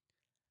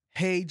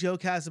Hey, Joe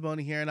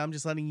Casabona here, and I'm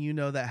just letting you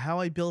know that How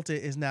I Built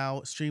It is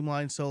now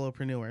Streamlined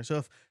Solopreneur. So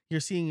if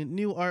you're seeing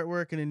new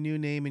artwork and a new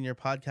name in your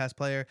podcast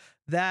player,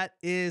 that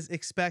is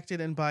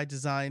expected and by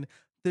design.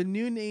 The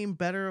new name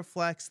better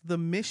reflects the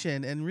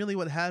mission and really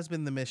what has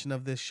been the mission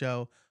of this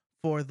show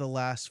for the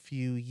last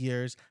few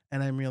years,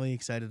 and I'm really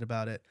excited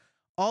about it.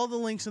 All the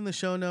links in the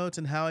show notes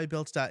and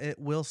howibuilt.it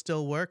will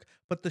still work,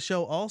 but the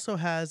show also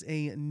has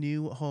a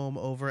new home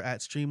over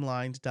at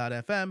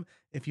streamlined.fm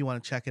if you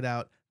want to check it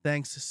out.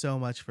 Thanks so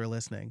much for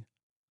listening.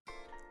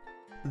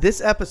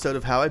 This episode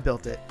of How I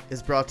Built It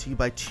is brought to you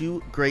by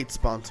two great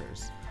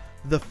sponsors.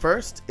 The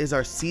first is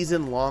our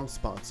season-long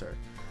sponsor.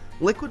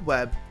 Liquid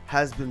Web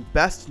has been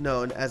best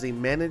known as a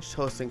managed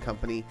hosting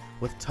company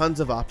with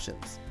tons of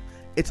options.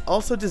 It's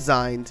also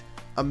designed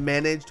a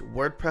managed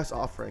WordPress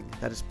offering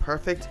that is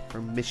perfect for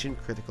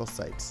mission-critical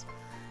sites.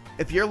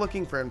 If you're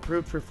looking for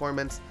improved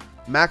performance,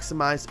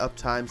 maximized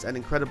uptimes, and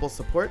incredible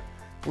support,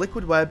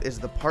 Liquid Web is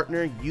the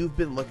partner you've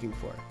been looking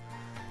for.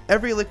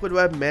 Every Liquid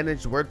Web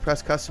managed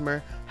WordPress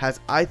customer has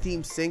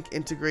iTheme Sync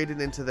integrated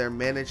into their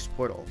managed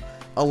portal,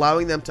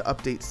 allowing them to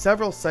update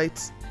several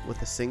sites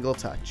with a single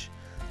touch.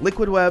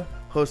 Liquid Web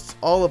hosts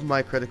all of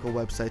my critical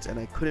websites, and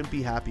I couldn't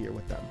be happier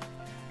with them.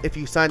 If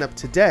you sign up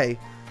today,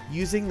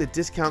 using the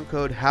discount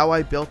code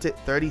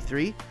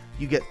HowIBuiltIt33,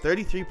 you get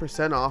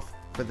 33% off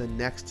for the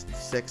next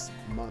 6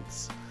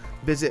 months.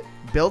 Visit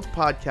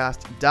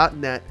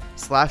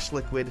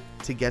buildpodcast.net/liquid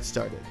to get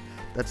started.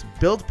 That's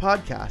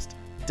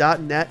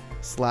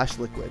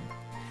buildpodcast.net/liquid.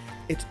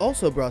 It's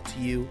also brought to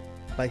you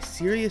by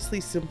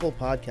Seriously Simple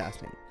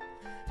Podcasting.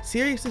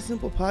 Seriously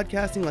Simple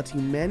Podcasting lets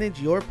you manage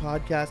your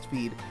podcast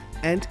feed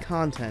and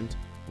content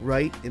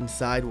right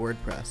inside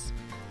WordPress.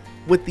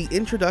 With the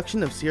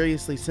introduction of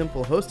Seriously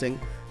Simple Hosting,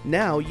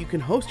 now you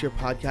can host your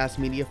podcast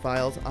media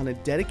files on a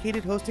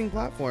dedicated hosting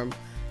platform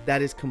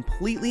that is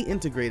completely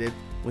integrated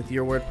with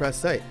your WordPress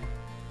site.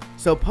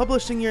 So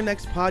publishing your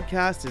next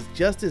podcast is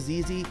just as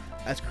easy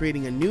as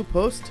creating a new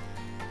post,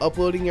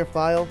 uploading your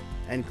file,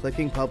 and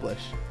clicking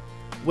publish.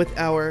 With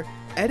our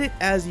Edit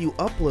As You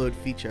Upload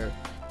feature,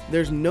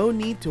 there's no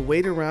need to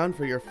wait around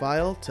for your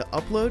file to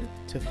upload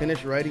to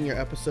finish writing your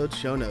episode's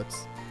show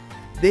notes.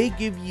 They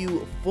give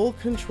you full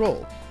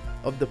control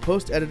of the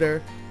post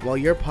editor while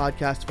your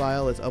podcast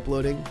file is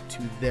uploading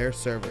to their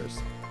servers.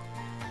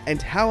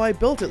 And How I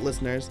Built It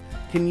listeners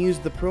can use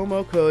the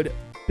promo code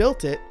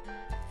BUILTIT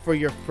for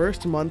your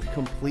first month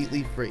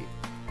completely free.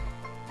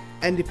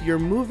 And if you're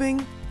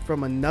moving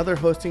from another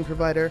hosting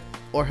provider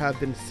or have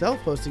been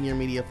self-hosting your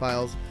media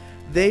files,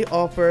 they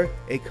offer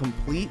a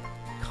complete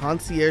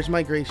concierge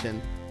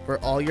migration for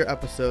all your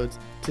episodes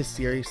to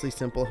Seriously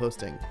Simple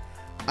Hosting.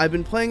 I've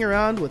been playing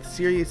around with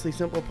Seriously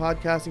Simple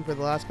Podcasting for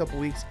the last couple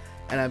weeks,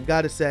 and I've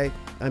got to say,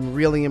 I'm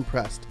really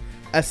impressed.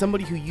 As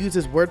somebody who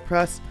uses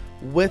WordPress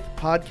with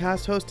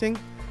podcast hosting,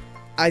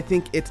 I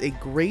think it's a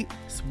great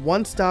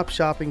one-stop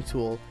shopping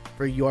tool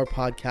for your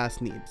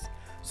podcast needs.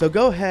 So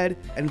go ahead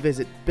and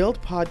visit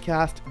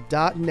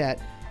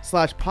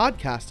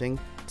buildpodcast.net/podcasting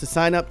to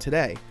sign up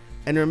today.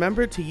 And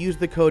remember to use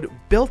the code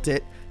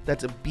BUILTIT,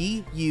 that's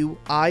BUILTIT,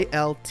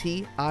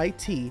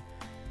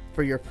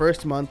 for your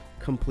first month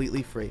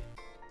completely free.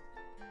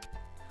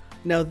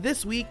 Now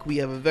this week we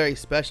have a very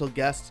special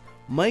guest,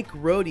 Mike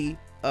Rohde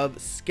of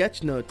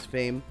Sketchnotes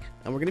fame,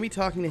 and we're going to be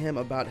talking to him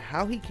about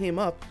how he came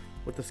up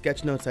with the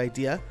Sketchnotes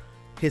idea,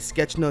 his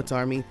Sketchnotes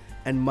army,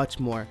 and much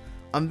more.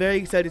 I'm very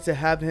excited to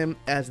have him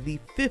as the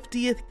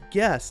 50th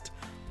guest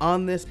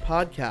on this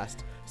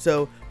podcast.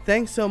 So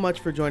thanks so much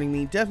for joining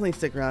me. Definitely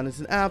stick around. It's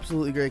an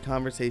absolutely great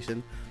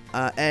conversation.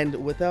 And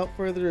without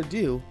further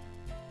ado,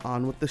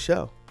 on with the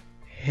show.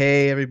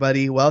 Hey,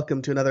 everybody.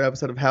 Welcome to another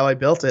episode of How I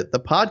Built It, the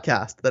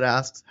podcast that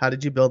asks, how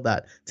did you build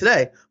that?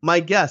 Today, my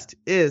guest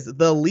is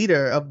the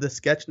leader of the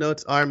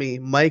Sketchnotes army,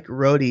 Mike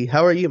Rohde.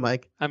 How are you,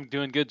 Mike? I'm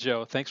doing good,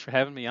 Joe. Thanks for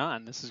having me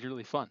on. This is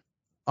really fun.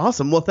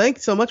 Awesome. Well,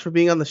 thanks so much for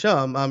being on the show.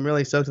 I'm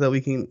really stoked that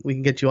we can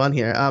get you on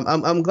here.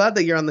 I'm glad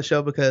that you're on the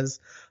show because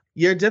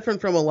you're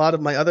different from a lot of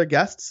my other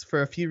guests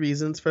for a few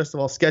reasons. First of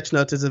all,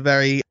 Sketchnotes is a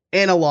very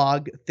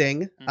analog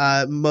thing.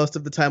 Most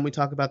of the time we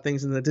talk about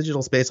things in the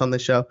digital space on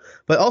this show.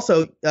 But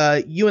also,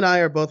 you and I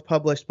are both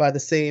published by the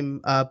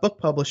same book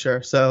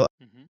publisher, so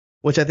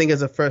which I think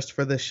is a first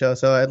for this show.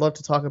 So I'd love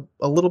to talk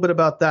a little bit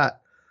about that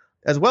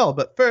as well.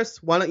 But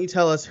first, why don't you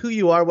tell us who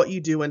you are, what you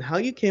do, and how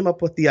you came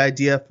up with the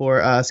idea for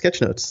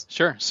Sketchnotes?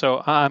 Sure.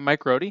 So I'm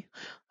Mike Rohde.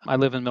 I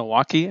live in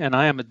Milwaukee, and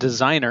I am a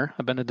designer.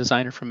 I've been a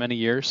designer for many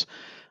years.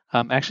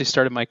 Actually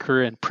started my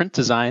career in print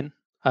design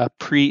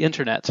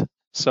pre-internet.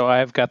 So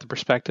I've got the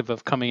perspective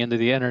of coming into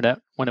the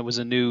internet when it was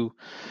a new,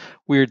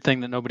 weird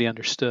thing that nobody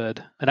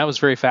understood. And I was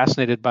very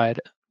fascinated by it.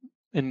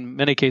 In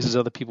many cases,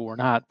 other people were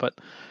not, but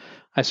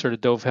I sort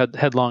of dove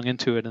headlong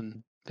into it,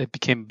 and it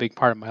became a big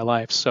part of my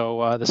life.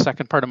 So the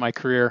second part of my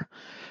career,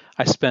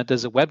 I spent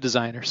as a web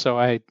designer. So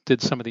I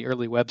did some of the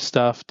early web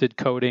stuff, did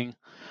coding.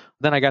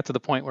 Then I got to the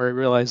point where I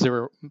realized there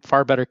were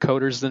far better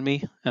coders than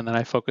me. And then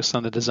I focused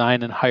on the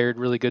design and hired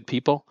really good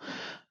people.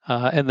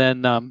 And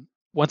then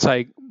once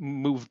I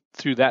moved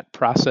through that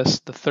process,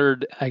 the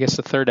third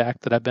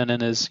act that I've been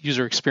in is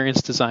user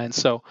experience design.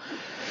 So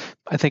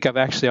I think I've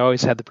actually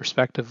always had the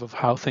perspective of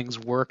how things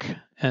work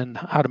and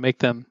how to make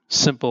them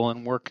simple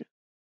and work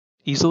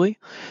easily.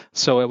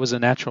 So it was a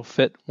natural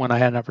fit when I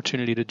had an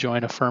opportunity to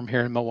join a firm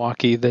here in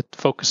Milwaukee that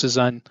focuses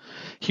on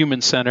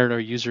human-centered or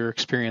user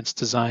experience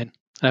design.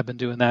 And I've been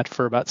doing that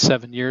for about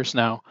 7 years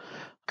now,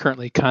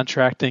 currently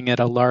contracting at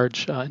a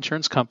large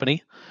insurance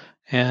company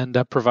and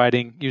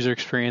providing user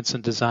experience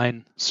and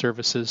design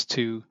services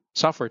to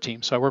software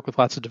teams. So I work with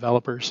lots of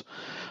developers,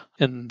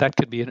 and that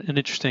could be an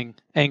interesting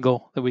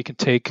angle that we can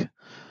take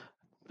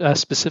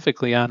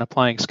specifically on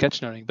applying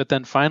sketchnoting. But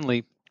then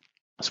finally,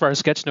 as far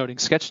as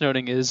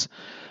sketchnoting is,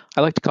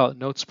 I like to call it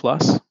Notes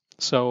Plus.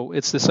 So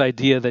it's this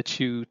idea that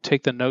you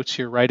take the notes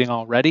you're writing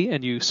already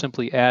and you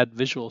simply add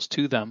visuals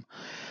to them,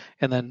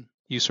 and then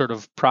you sort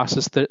of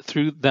process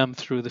through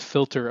the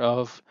filter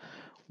of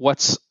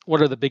what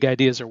are the big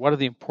ideas or what are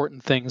the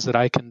important things that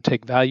I can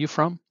take value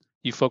from.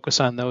 You focus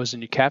on those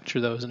and you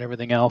capture those, and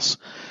everything else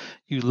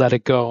you let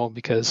it go,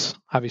 because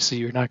obviously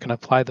you're not going to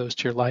apply those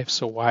to your life.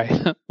 So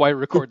why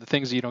record the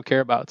things that you don't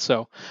care about?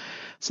 So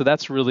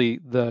that's really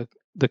the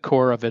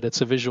core of it.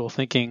 It's a visual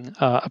thinking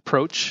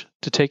approach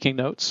to taking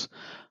notes,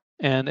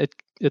 and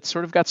it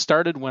sort of got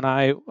started when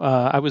I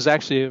was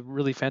actually a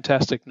really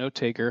fantastic note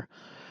taker,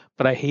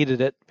 but I hated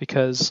it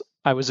because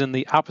I was in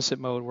the opposite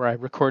mode where I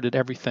recorded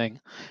everything,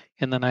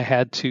 and then I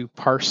had to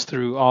parse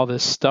through all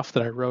this stuff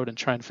that I wrote and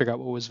try and figure out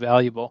what was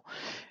valuable.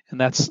 And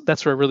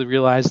that's where I really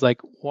realized,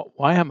 like,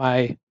 why am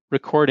I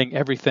recording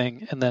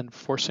everything and then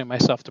forcing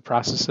myself to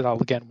process it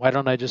all again? Why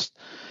don't I just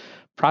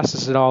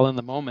process it all in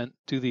the moment,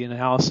 do the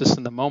analysis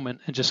in the moment,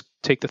 and just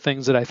take the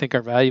things that I think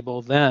are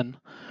valuable then?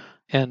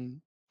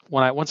 And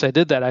once I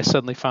did that, I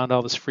suddenly found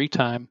all this free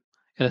time,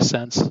 in a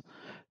sense,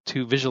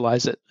 to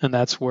visualize it. And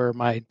that's where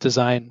my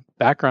design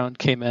background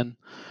came in,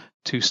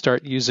 to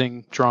start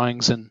using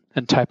drawings and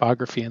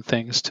typography and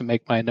things to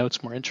make my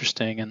notes more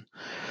interesting. And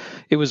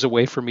it was a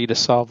way for me to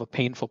solve a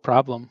painful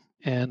problem.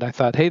 And I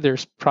thought, hey,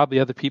 there's probably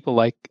other people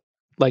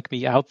like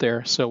me out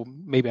there, so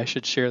maybe I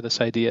should share this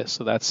idea.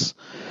 So that's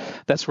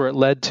where it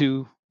led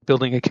to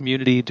building a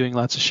community, doing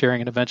lots of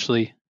sharing, and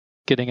eventually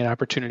getting an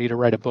opportunity to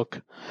write a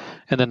book,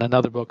 and then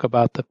another book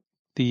about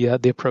the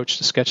approach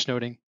to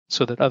sketchnoting,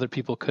 so that other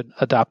people could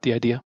adopt the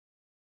idea.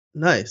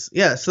 Nice.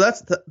 Yeah, so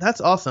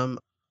that's awesome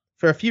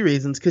for a few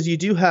reasons, because you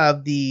do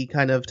have the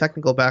kind of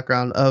technical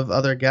background of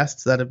other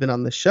guests that have been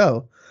on the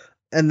show.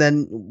 And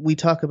then we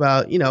talk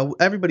about,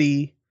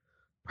 everybody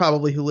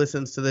probably who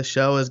listens to this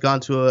show has gone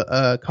to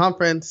a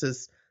conference,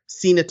 has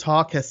seen a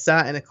talk, has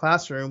sat in a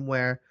classroom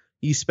where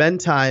you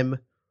spend time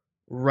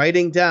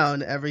writing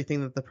down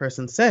everything that the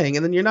person's saying,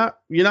 and then you're not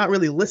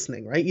really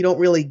listening, right? You don't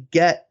really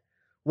get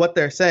what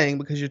they're saying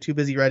because you're too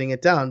busy writing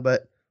it down.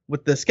 But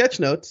with the sketch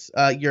notes,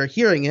 you're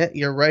hearing it,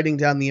 you're writing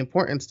down the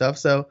important stuff.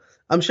 So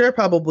I'm sure it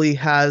probably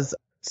has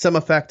some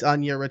effect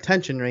on your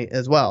retention rate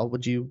as well.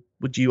 Would you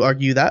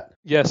argue that?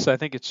 Yes, I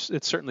think it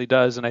certainly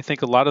does. And I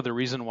think a lot of the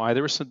reason why,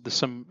 there was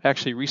some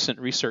actually recent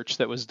research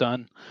that was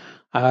done.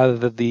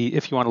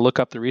 If you want to look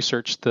up the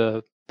research,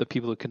 the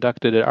people who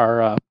conducted it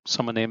are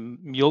someone named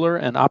Mueller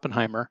and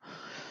Oppenheimer.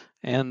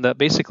 And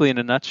basically, in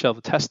a nutshell,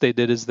 the test they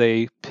did is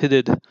they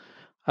pitted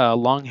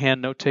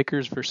longhand note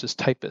takers versus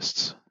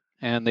typists.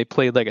 And they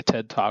played like a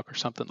TED talk or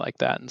something like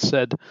that and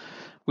said,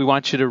 we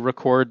want you to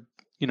record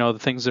the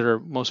things that are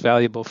most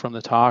valuable from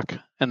the talk,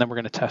 and then we're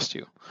going to test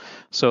you.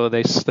 So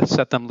they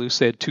set them loose.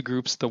 They had two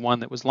groups, the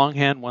one that was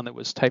longhand, one that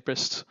was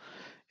typists,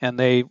 and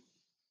they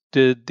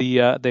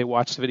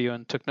watched the video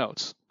and took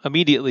notes.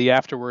 Immediately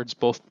afterwards,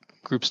 both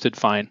groups did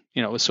fine.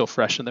 It was so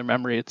fresh in their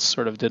memory, it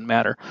sort of didn't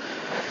matter.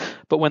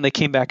 But when they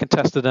came back and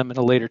tested them in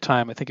a later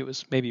time, I think it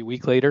was maybe a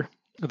week later,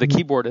 the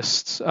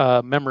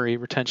keyboardists' memory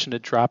retention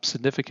had dropped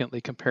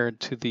significantly compared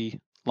to the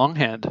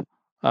longhand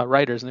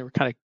writers, and they were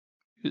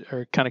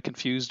kind of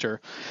confused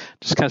or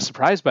just kind of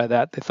surprised by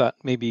that. They thought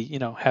maybe,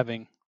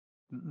 having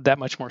that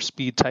much more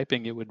speed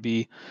typing, it would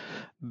be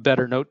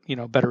better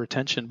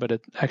retention, but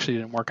it actually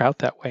didn't work out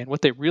that way. And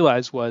what they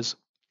realized was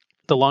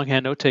the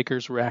longhand note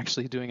takers were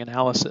actually doing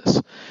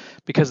analysis,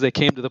 because they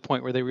came to the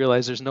point where they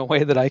realized there's no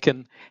way that I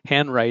can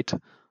handwrite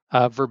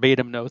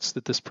verbatim notes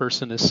that this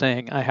person is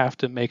saying. I have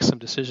to make some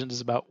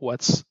decisions about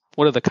what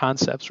are the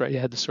concepts, right? You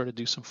had to sort of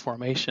do some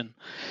formation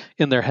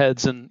in their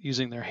heads and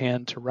using their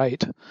hand to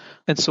write.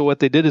 And so what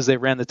they did is they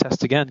ran the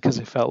test again, because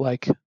they felt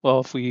like,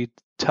 well, if we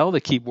tell the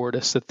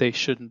keyboardists that they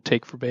shouldn't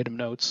take verbatim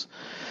notes,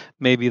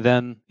 maybe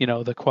then,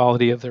 the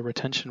quality of their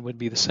retention would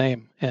be the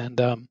same. And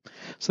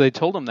so they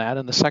told them that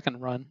in the second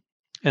run,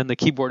 and the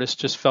keyboardists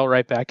just fell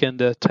right back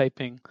into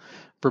typing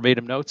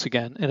verbatim notes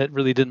again, and it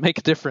really didn't make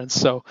a difference.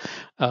 So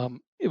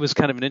it was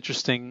kind of an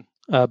interesting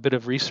bit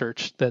of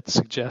research that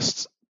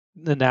suggests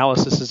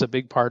analysis is a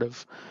big part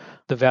of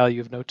the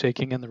value of note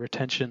taking, and the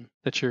retention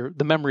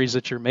the memories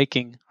that you're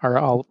making are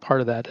all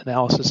part of that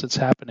analysis that's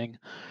happening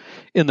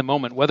in the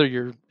moment. Whether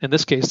you're, in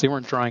this case, they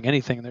weren't drawing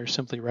anything, they're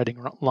simply writing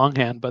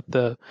longhand. But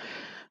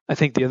I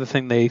think the other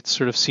thing they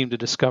sort of seemed to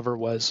discover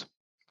was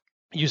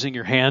using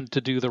your hand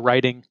to do the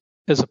writing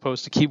as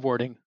opposed to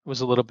keyboarding was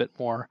a little bit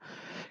more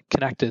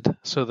connected.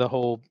 So the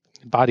whole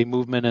body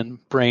movement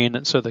and brain,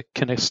 and so the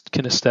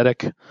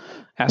kinesthetic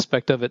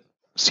aspect of it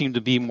seemed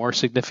to be more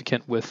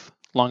significant with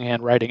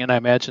longhand writing. And I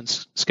imagine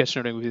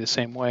sketchnoting would be the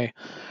same way.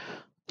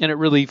 And it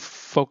really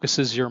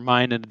focuses your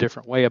mind in a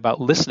different way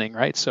about listening,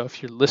 right? So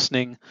if you're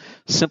listening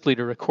simply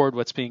to record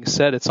what's being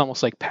said, it's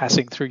almost like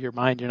passing through your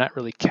mind. You're not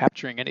really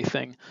capturing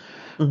anything.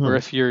 Or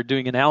if you're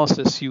doing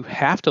analysis, you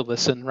have to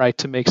listen, right,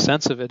 to make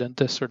sense of it and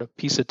to sort of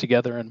piece it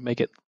together and make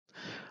it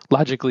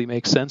logically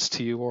make sense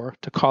to you, or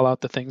to call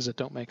out the things that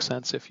don't make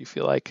sense if you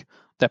feel like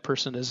that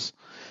person is,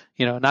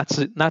 not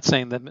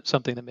saying that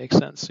something that makes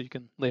sense, so you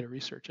can later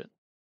research it.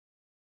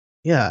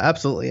 Yeah,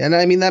 absolutely. And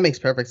I mean, that makes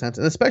perfect sense.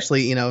 And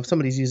especially, if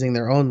somebody's using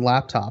their own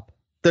laptop,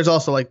 there's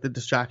also like the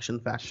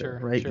distraction factor,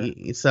 right?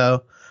 Sure.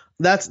 So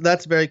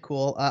that's very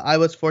cool. I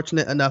was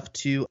fortunate enough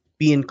to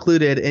be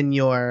included in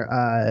your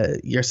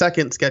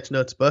second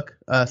Sketchnotes book,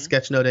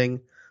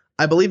 sketchnoting.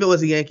 I believe it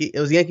was a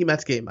Yankee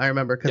Mets game. I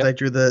remember because I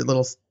drew the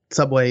little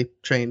subway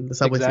train, the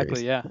subway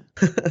exactly, series.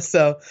 Yeah.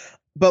 So,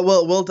 but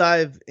we'll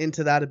dive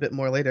into that a bit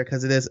more later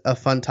because it is a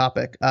fun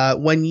topic.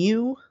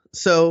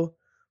 So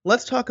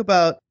let's talk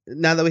about,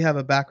 now that we have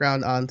a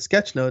background on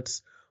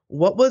Sketchnotes,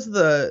 what was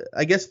the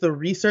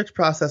research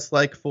process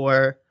like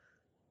for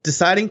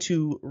deciding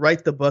to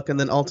write the book and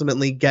then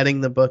ultimately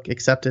getting the book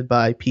accepted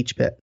by Peach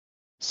Pit?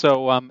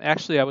 So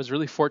actually, I was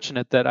really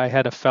fortunate that I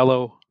had a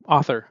fellow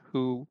author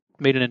who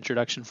made an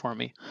introduction for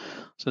me.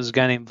 So there's a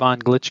guy named Von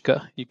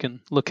Glitchka. You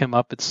can look him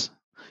up.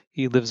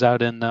 He lives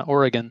out in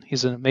Oregon.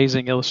 He's an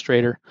amazing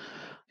illustrator.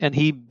 And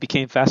he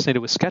became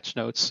fascinated with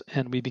Sketchnotes,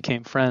 and we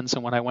became friends.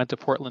 And when I went to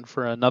Portland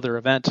for another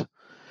event,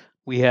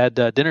 we had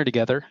dinner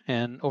together.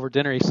 And over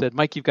dinner, he said,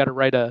 "Mike, you've got to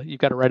write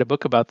a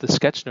book about the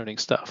sketchnoting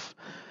stuff."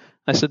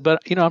 I said, "But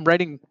I'm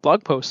writing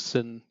blog posts,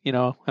 and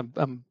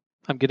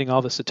I'm getting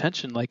all this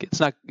attention. Like, it's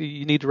not.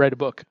 You need to write a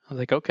book." I was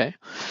like, "Okay."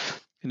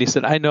 And he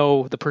said, "I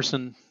know the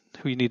person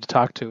who you need to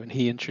talk to," and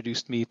he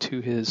introduced me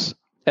to his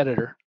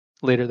editor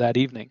later that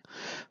evening.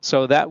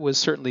 So that was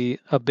certainly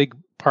a big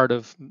part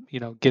of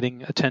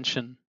getting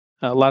attention.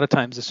 A lot of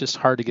times it's just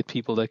hard to get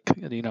people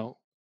to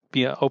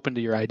be open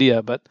to your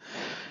idea, but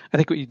I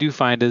think what you do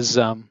find is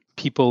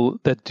people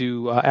that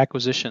do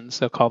acquisitions,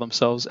 they'll call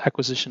themselves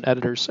acquisition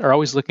editors, are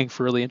always looking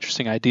for really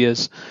interesting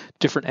ideas,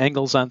 different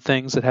angles on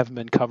things that haven't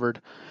been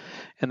covered.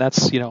 And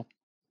that's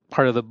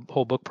part of the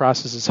whole book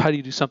process is, how do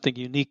you do something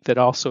unique that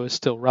also is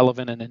still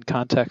relevant and in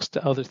context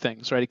to other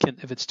things, right?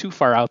 If it's too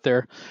far out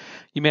there,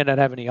 you may not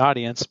have any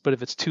audience, but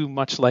if it's too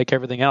much like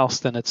everything else,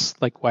 then it's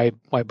like, why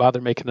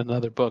bother making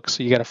another book?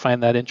 So you got to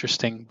find that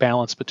interesting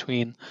balance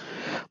between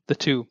the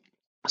two.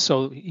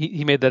 So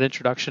he made that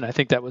introduction. I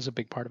think that was a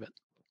big part of it.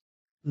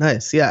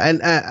 Nice. Yeah.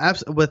 And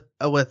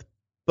with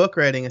book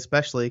writing,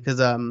 especially because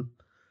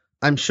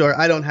I'm sure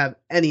I don't have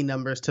any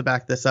numbers to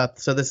back this up,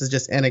 so this is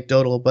just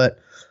anecdotal, but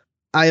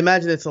I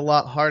imagine it's a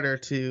lot harder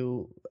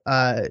to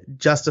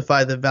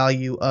justify the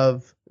value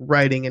of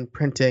writing and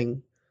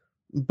printing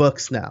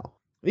books now,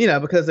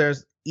 because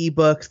there's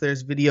ebooks,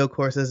 there's video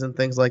courses and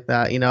things like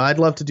that. I'd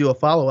love to do a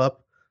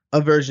follow-up, a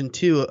version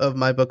 2 of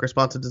my book,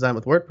 Responsive Design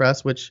with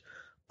WordPress, which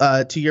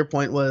to your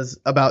point was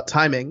about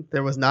timing.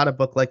 There was not a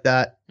book like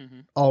that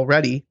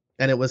already,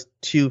 and it was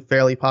 2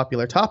 fairly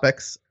popular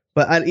topics.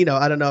 But I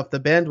don't know if the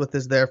bandwidth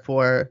is there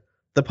for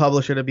the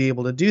publisher to be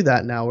able to do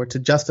that now, or to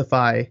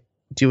justify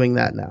doing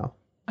that now.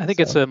 I think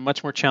it's a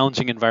much more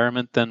challenging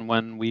environment than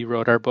when we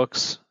wrote our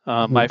books.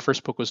 My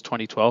first book was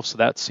 2012, so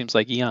that seems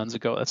like eons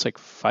ago. That's like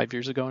 5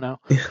 years ago now.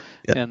 Yeah.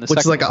 And which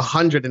is like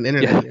 100 in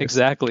internet years.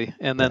 Exactly.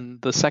 And then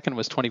the second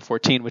was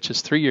 2014, which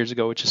is 3 years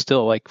ago, which is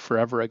still like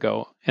forever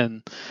ago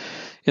in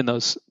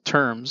those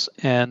terms.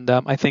 And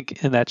I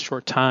think in that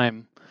short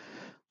time,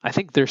 I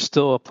think there's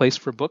still a place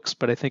for books,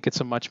 but I think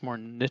it's a much more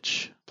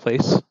niche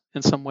place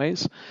in some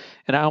ways.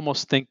 And I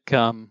almost think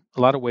a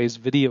lot of ways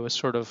video is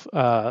sort of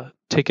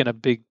taken a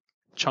big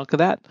chunk of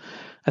that.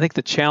 I think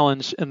the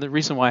challenge, and the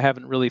reason why I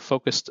haven't really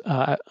focused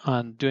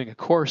on doing a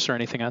course or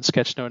anything on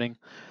sketchnoting,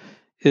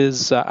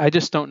 is I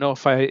just don't know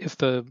if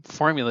the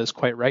formula is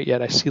quite right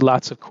yet. I see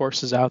lots of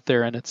courses out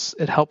there, and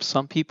it helps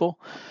some people.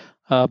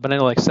 But I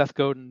know like Seth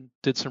Godin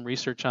did some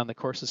research on the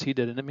courses he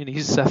did. And I mean,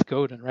 he's Seth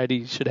Godin, right?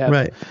 He should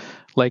have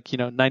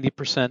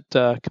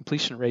 90%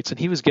 completion rates. And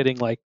he was getting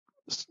like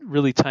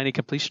really tiny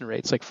completion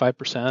rates, like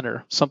 5%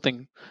 or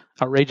something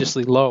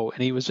outrageously low.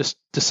 And he was just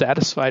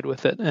dissatisfied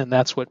with it. And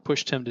that's what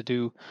pushed him to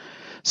do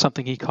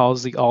something he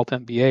calls the Alt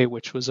MBA,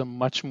 which was a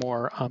much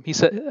more, he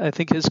said, I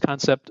think his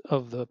concept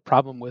of the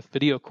problem with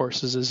video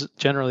courses is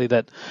generally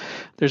that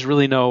there's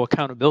really no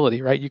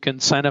accountability, right? You can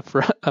sign up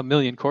for a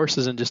million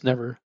courses and just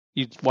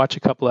you watch a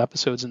couple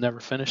episodes and never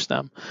finish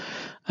them.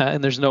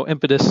 And there's no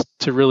impetus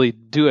to really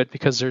do it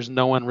because there's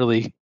no one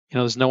really,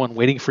 there's no one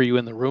waiting for you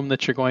in the room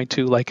that you're going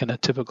to, like in a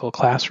typical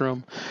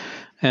classroom.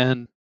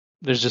 And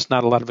there's just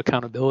not a lot of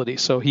accountability.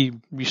 So he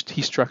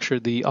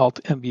structured the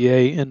Alt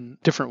MBA in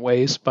different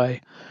ways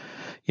by,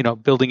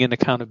 building in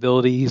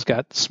accountability. He's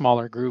got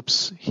smaller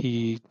groups.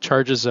 He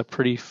charges a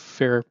pretty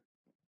fair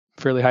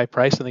fairly high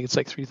price. I think it's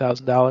like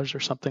 $3,000 or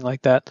something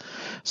like that.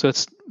 So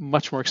it's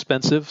much more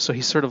expensive. So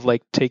he's sort of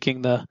like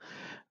taking the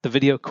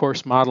video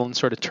course model and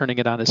sort of turning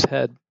it on his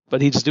head.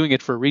 But he's doing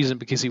it for a reason,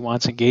 because he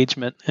wants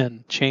engagement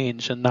and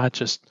change, and not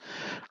just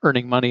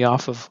earning money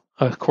off of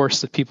a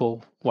course that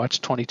people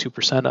watch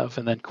 22% of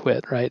and then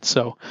quit, right?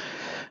 So,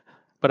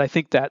 but I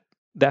think that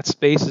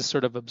space is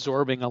sort of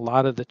absorbing a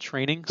lot of the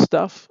training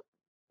stuff.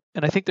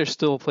 And I think there's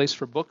still a place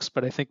for books,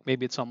 but I think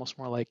maybe it's almost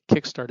more like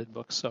Kickstarted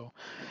books. So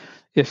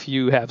if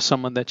you have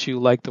someone that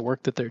you like the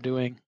work that they're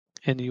doing,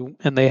 and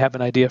they have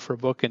an idea for a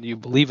book and you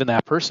believe in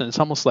that person, it's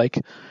almost like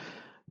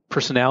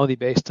personality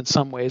based in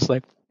some ways.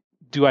 Like,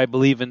 do I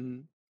believe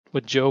in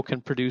what Joe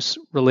can produce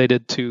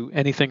related to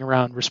anything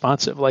around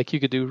responsive? Like, you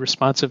could do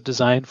responsive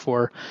design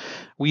for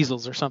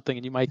weasels or something,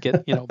 and you might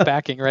get,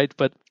 backing, right?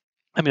 But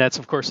I mean, that's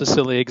of course a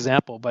silly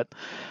example, but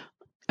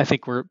I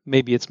think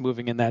maybe it's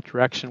moving in that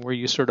direction, where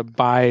you sort of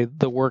buy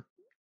the work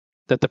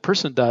that the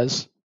person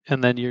does,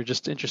 and then you're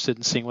just interested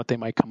in seeing what they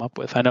might come up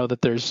with. I know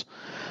that there's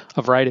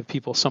a variety of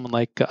people, someone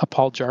like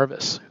Paul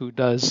Jarvis, who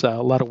does a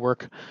lot of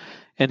work,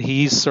 and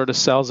he sort of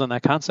sells on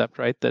that concept,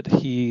 right? That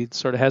he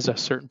sort of has a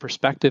certain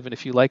perspective, and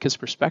if you like his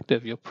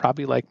perspective, you'll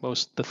probably like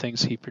most of the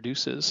things he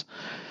produces.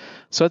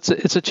 So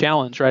it's a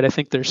challenge, right? I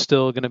think there's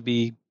still going to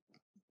be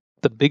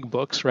the big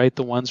books, right?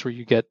 The ones where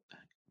you get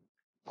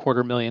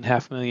 $250,000,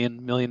 $500,000,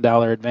 $1 million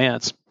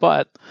advance,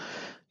 but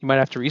you might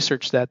have to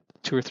research that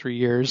 2 or 3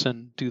 years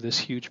and do this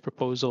huge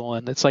proposal,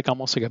 and it's like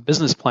almost like a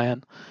business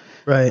plan,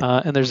 Right.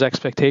 And there's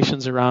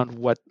expectations around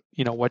what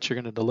you're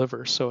going to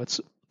deliver. So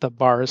the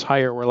bar is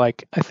higher. Where,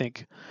 like, I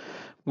think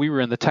we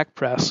were in the tech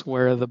press,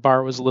 where the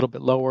bar was a little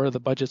bit lower, the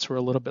budgets were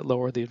a little bit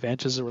lower, the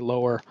advances were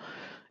lower,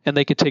 and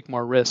they could take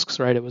more risks,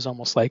 right? It was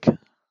almost like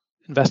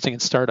investing in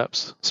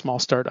startups, small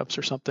startups,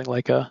 or something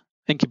like a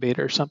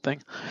incubator or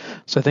something.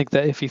 So I think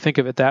that if you think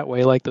of it that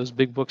way, like those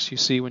big books you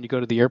see when you go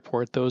to the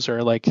airport, those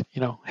are like,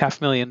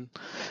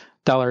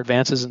 $500,000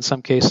 advances, in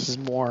some cases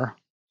more,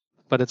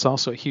 but it's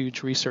also a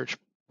huge research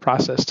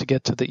process to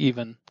get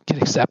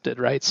accepted,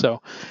 right?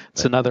 So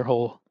it's another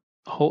whole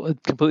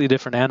completely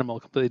different animal,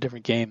 completely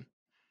different game.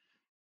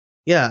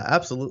 Yeah,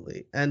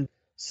 absolutely. And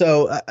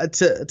so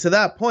to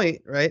that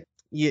point, right?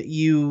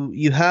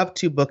 You have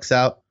 2 books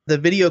out. The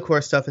video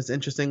course stuff is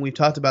interesting. We've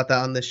talked about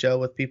that on this show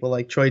with people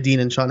like Troy Dean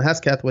and Sean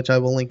Hesketh, which I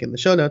will link in the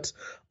show notes,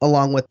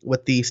 along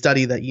with the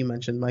study that you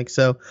mentioned, Mike.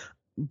 So,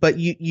 but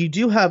you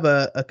do have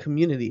a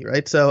community,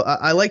 right? So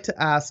I like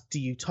to ask, do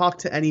you talk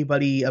to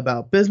anybody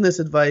about business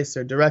advice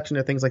or direction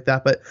or things like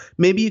that? But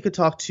maybe you could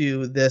talk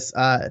to this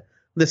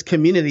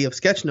community of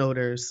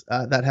sketchnoters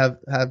that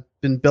have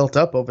been built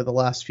up over the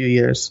last few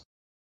years.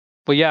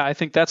 Well, yeah, I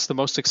think that's the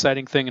most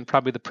exciting thing, and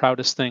probably the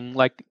proudest thing.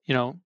 Like,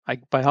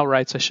 by all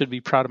rights, I should be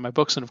proud of my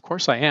books, and of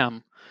course I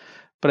am.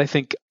 But I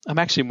think I'm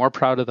actually more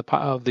proud of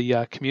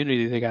the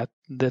community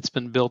that's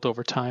been built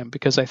over time,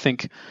 because I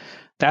think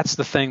that's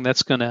the thing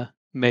that's going to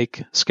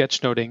make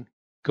sketchnoting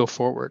go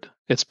forward.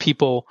 It's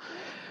people,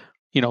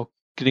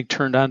 getting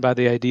turned on by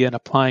the idea and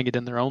applying it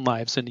in their own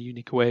lives in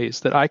unique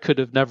ways that I could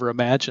have never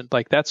imagined.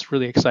 Like, that's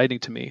really exciting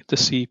to me, to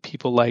see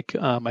people like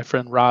my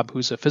friend Rob,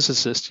 who's a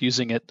physicist,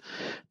 using it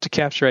to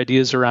capture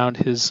ideas around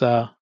his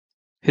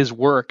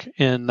work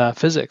in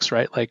physics,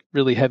 right? Like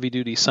really heavy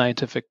duty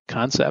scientific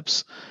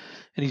concepts.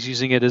 And he's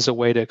using it as a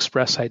way to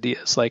express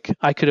ideas. Like,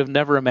 I could have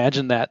never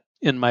imagined that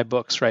in my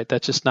books, right?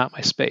 That's just not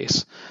my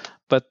space.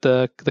 But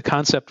the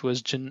concept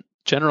was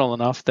general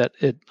enough that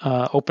it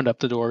opened up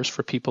the doors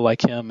for people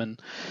like him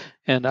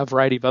and a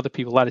variety of other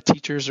people. A lot of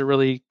teachers are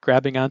really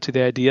grabbing onto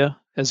the idea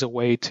as a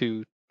way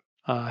to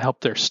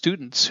help their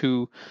students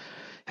who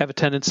have a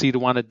tendency to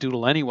want to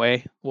doodle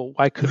anyway. Well,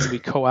 why couldn't we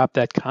co-opt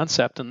that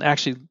concept and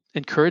actually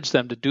encourage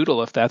them to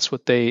doodle if that's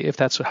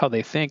how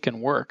they think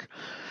and work?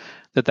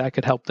 That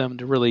could help them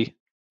to really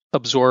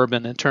absorb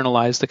and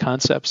internalize the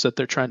concepts that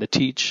they're trying to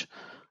teach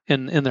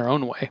in their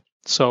own way.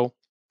 So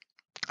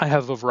I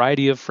have a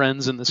variety of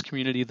friends in this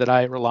community that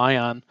I rely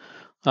on.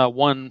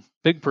 One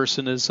big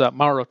person is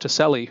Mauro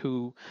Taselli,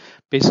 who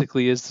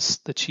basically is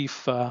the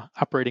chief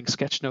operating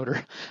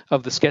sketchnoter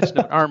of the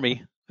Sketchnote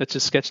Army, which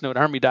is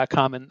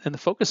sketchnotearmy.com. And the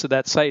focus of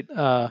that site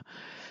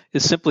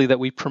is simply that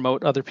we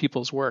promote other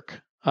people's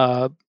work,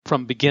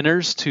 from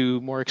beginners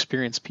to more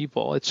experienced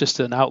people. It's just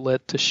an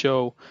outlet to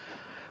show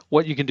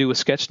what you can do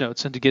with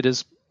sketchnotes and to get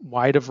as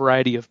wide a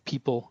variety of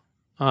people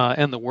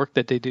and the work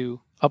that they do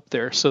up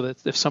there, so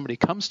that if somebody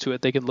comes to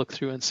it, they can look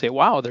through and say,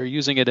 wow, they're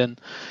using it in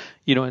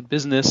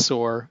business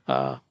or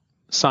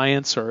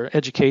science or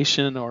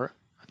education or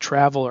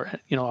travel or,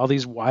 all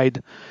these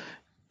wide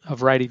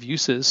variety of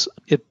uses.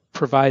 It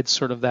provides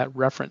sort of that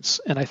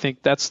reference. And I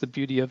think that's the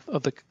beauty of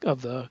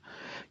the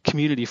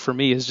community for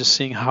me, is just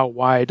seeing how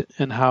wide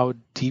and how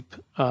deep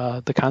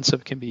the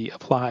concept can be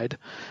applied.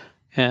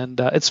 And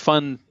it's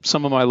fun.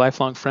 Some of my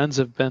lifelong friends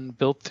have been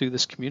built through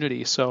this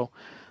community. So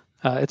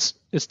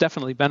it's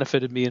definitely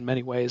benefited me in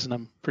many ways, and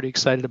I'm pretty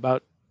excited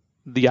about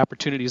the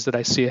opportunities that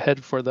I see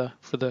ahead for the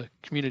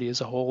community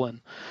as a whole,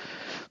 and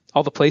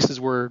all the places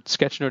where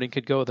sketchnoting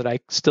could go that I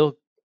still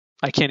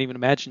I can't even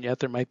imagine yet.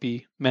 There might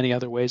be many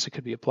other ways it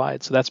could be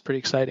applied. So that's pretty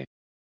exciting.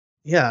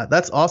 Yeah,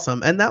 that's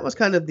awesome. And that was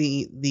kind of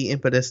the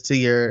impetus to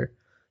your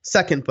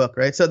second book,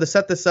 right? So to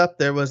set this up,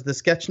 there was the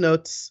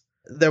Sketchnotes.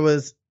 There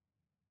was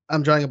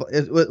I'm drawing a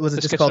was it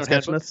The just called Sketchnote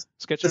Handbook. Sketchnotes?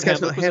 The Sketchnote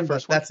Sketchnote Handbook was the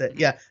first one. That's it.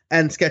 Yeah,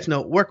 and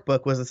Sketchnote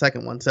Workbook was the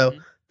second one. So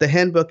Mm-hmm. the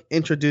handbook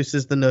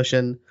introduces the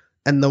notion,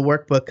 and the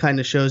workbook kind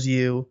of shows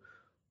you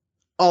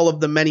all of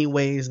the many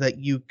ways that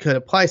you could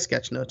apply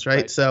sketchnotes,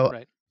 right? So,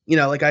 Right.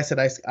 Like I said,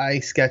 I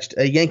sketched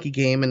a Yankee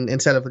game, and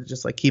instead of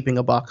just like keeping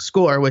a box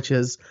score, which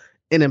is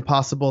an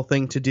impossible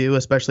thing to do,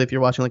 especially if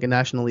you're watching like a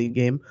National League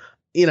game,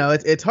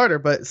 it's harder.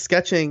 But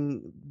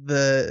sketching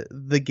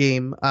the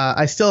game,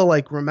 I still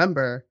like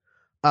remember,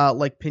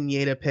 like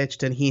Pineda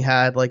pitched and he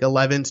had like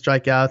 11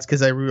 strikeouts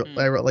because I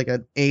wrote like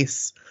an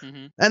ace,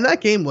 and that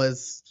game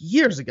was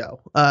years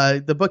ago.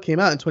 The book came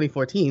out in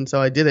 2014,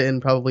 so I did it in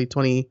probably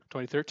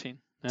 2013.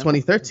 Yeah.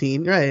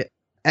 2013, right?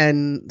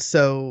 And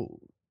so,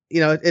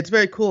 it's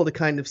very cool to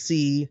kind of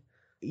see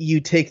you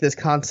take this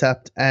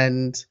concept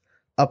and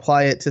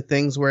apply it to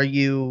things where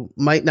you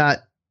might not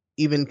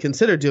even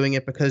consider doing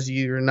it because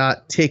you're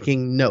not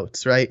taking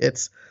notes, right?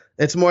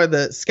 It's more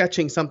the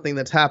sketching something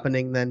that's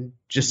happening than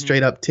just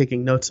straight up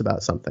taking notes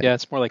about something. Yeah,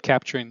 it's more like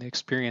capturing the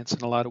experience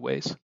in a lot of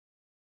ways.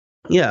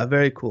 Yeah,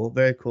 very cool,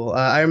 very cool.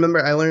 I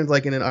remember I learned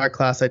like in an art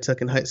class I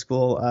took in high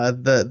school,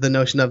 the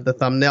notion of the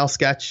thumbnail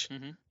sketch.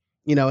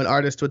 An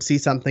artist would see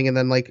something and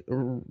then like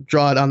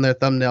draw it on their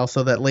thumbnail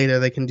so that later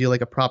they can do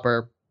like a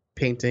proper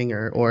painting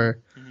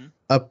or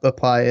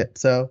apply it.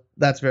 So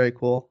that's very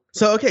cool.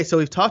 So, okay, so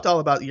we've talked all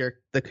about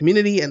the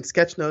community and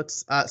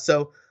Sketchnotes.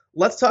 So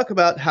let's talk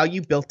about how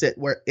you built it,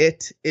 where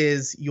it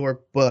is your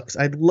books.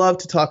 I'd love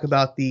to talk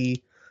about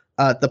the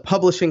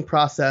publishing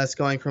process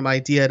going from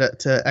idea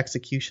to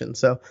execution.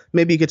 So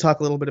maybe you could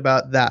talk a little bit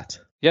about that.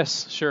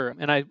 Yes, sure.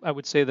 And I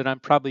would say that I'm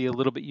probably a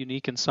little bit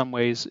unique in some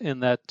ways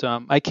in that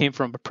I came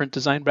from a print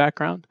design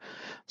background.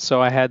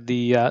 So I had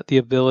the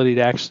ability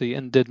to actually,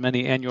 and did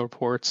many annual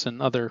reports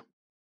and other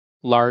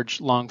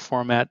large, long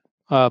format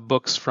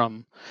books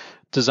from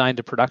design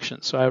to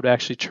production. So I would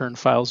actually turn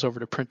files over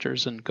to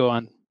printers and go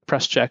on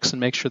press checks and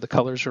make sure the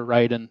colors are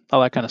right and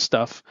all that kind of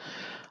stuff.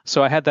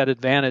 So I had that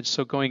advantage.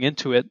 So going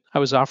into it, I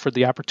was offered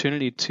the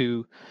opportunity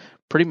to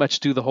pretty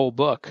much do the whole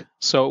book.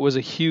 So it was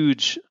a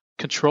huge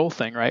control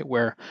thing, right?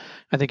 Where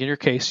I think in your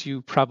case,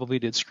 you probably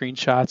did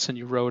screenshots and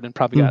you wrote and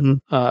probably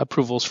got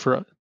approvals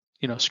for,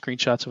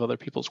 screenshots of other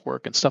people's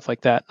work and stuff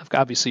like that.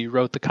 Obviously, you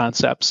wrote the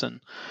concepts and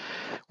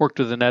worked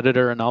with an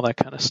editor and all that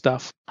kind of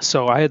stuff.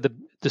 So I had the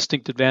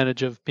distinct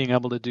advantage of being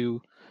able to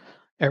do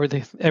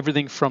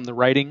everything from the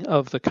writing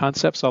of the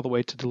concepts all the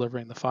way to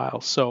delivering the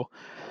files. So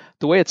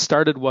the way it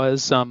started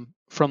was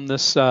from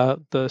this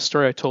the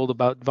story I told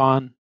about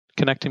Vaughn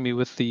connecting me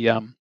with the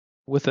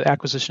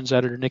acquisitions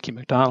editor, Nikki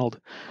McDonald.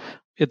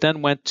 It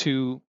then went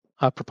to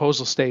a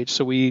proposal stage.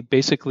 So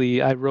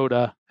I wrote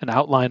an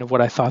outline of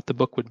what I thought the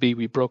book would be.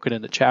 We broke it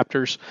into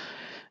chapters,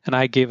 and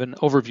I gave an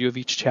overview of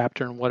each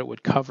chapter and what it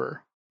would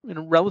cover in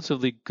a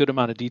relatively good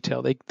amount of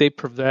detail. They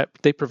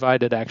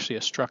provided actually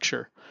a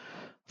structure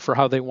for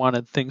how they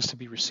wanted things to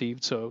be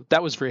received. So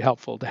that was very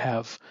helpful to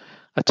have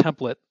a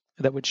template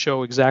that would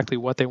show exactly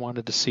what they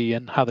wanted to see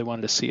and how they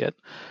wanted to see it.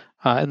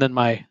 And then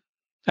my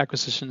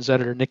acquisitions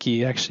editor,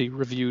 Nikki, actually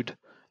reviewed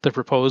the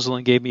proposal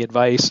and gave me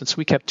advice. And so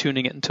we kept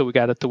tuning it until we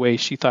got it the way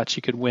she thought she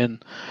could win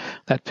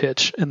that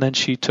pitch. And then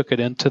she took it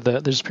into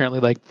there's apparently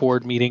like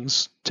board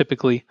meetings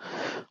typically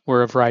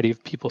where a variety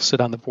of people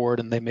sit on the board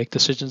and they make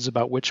decisions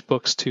about which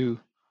books to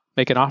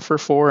make an offer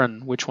for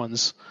and which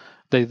ones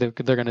they're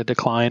going to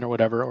decline or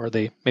whatever, or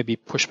they maybe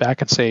push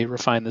back and say,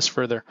 refine this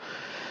further.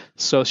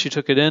 So she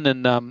took it in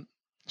and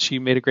she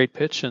made a great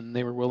pitch and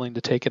they were willing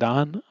to take it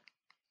on.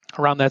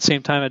 Around that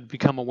same time, I'd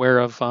become aware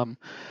of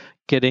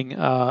getting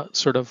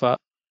sort of a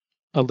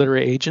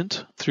literary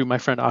agent through my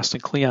friend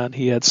Austin Cleon.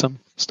 He had some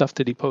stuff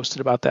that he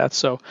posted about that.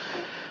 So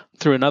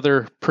through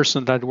another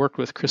person that I'd worked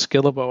with, Chris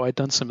Gillibo, I'd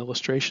done some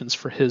illustrations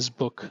for his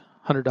book,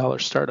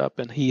 $100 Startup,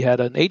 and he had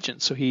an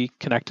agent. So he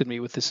connected me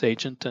with this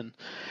agent. And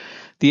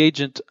the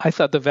agent, I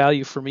thought the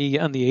value for me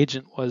on the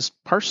agent was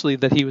partially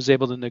that he was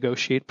able to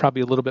negotiate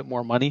probably a little bit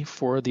more money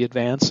for the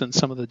advance and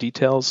some of the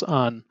details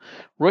on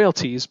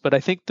royalties. But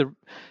I think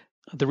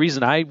the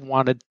reason I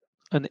wanted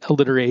a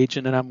literary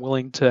agent and I'm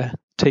willing to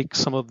take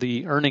some of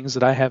the earnings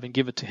that I have and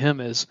give it to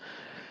him is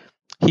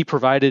he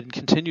provided and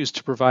continues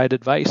to provide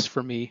advice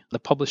for me in the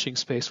publishing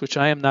space, which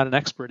I am not an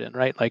expert in,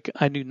 right? Like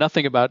I knew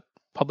nothing about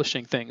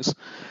publishing things.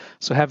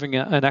 So having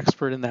an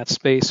expert in that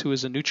space who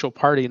is a neutral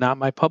party, not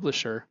my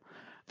publisher,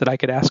 that I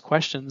could ask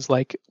questions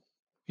like,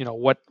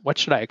 what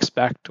should I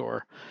expect?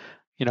 Or,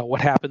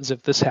 what happens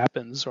if this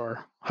happens?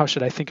 Or how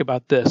should I think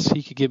about this?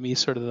 He could give me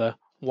sort of the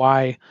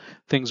why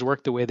things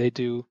work the way they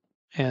do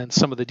and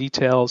some of the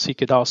details. He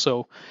could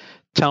also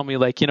tell me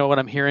like, what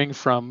I'm hearing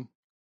from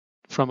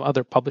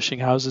other publishing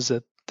houses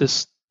that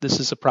this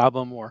is a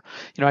problem, or,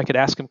 I could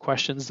ask him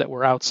questions that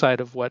were outside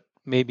of what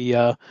maybe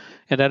an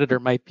editor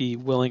might be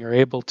willing or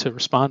able to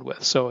respond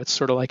with. So it's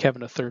sort of like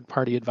having a third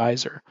party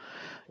advisor.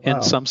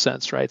 in some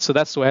sense, right? So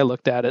that's the way I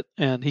looked at it,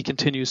 and he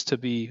continues to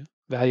be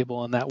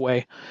valuable in that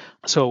way.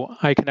 So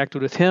I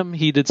connected with him.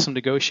 He did some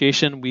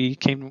negotiation. We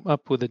came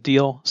up with a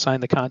deal,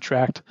 signed the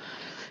contract,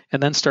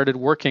 and then started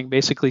working,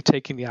 basically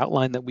taking the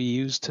outline that we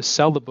used to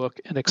sell the book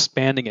and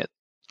expanding it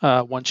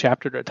one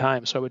chapter at a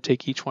time. So I would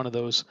take each one of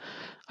those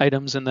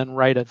items and then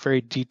write a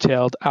very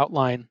detailed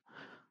outline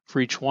for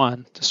each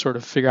one to sort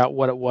of figure out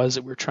what it was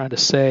that we were trying to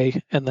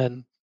say, and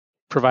then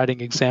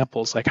providing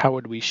examples, like how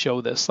would we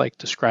show this, like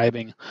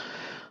describing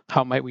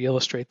how might we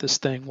illustrate this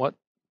thing, what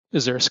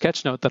is there a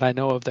sketch note that I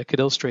know of that could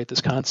illustrate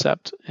this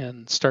concept,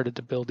 and started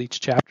to build each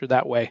chapter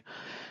that way.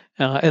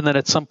 And then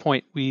at some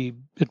point it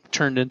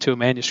turned into a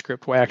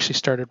manuscript where I actually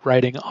started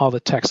writing all the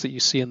text that you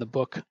see in the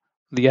book.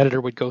 The editor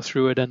would go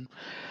through it and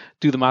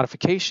do the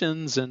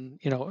modifications and,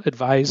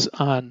 advise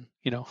on,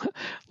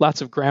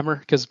 lots of grammar,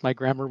 because my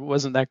grammar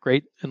wasn't that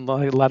great in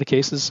a lot of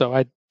cases. So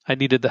I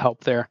needed the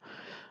help there.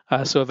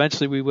 So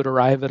eventually we would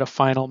arrive at a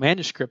final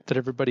manuscript that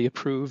everybody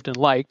approved and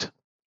liked.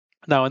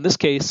 Now, in this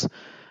case,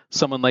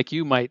 someone like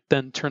you might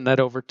then turn that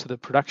over to the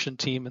production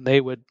team, and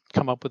they would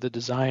come up with a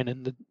design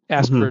and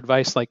ask for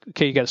advice, like,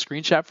 okay, you got a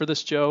screenshot for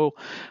this, Joe?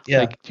 Yeah.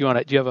 Like,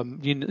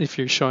 if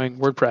you're showing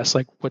WordPress,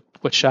 like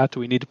what shot do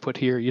we need to put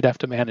here? You'd have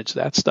to manage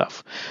that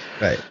stuff.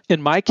 Right.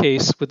 In my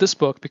case with this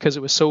book, because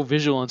it was so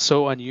visual and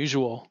so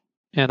unusual,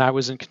 and I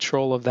was in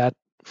control of that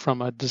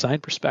from a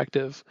design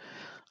perspective,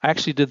 I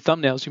actually did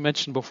thumbnails. You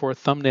mentioned before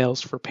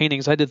thumbnails for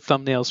paintings. I did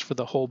thumbnails for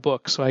the whole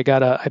book. So I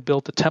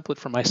built a template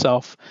for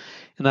myself,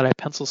 and then I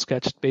pencil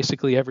sketched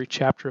basically every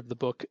chapter of the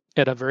book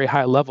at a very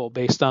high level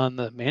based on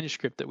the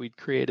manuscript that we'd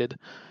created,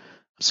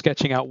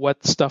 sketching out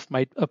what stuff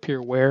might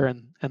appear where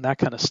and that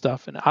kind of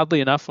stuff. And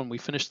oddly enough, when we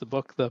finished the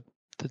book, the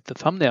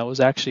thumbnail was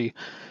actually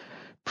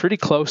pretty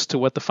close to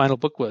what the final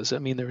book was. I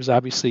mean, there was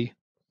obviously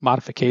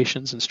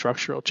modifications and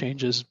structural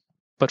changes,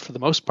 but for the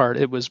most part,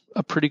 it was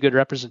a pretty good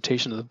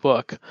representation of the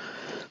book.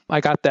 I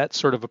got that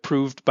sort of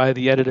approved by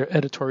the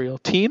editorial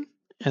team,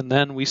 and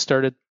then we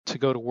started to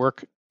go to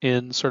work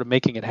in sort of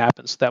making it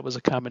happen. So that was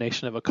a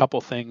combination of a couple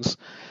things.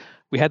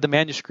 We had the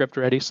manuscript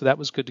ready, so that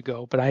was good to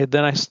go. But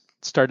I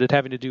started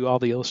having to do all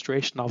the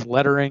illustration, all the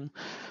lettering.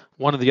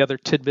 One of the other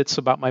tidbits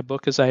about my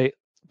book is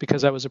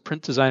because I was a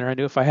print designer, I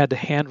knew if I had to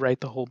handwrite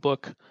the whole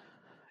book,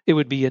 it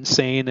would be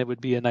insane. It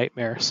would be a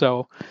nightmare.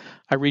 So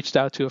I reached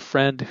out to a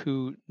friend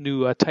who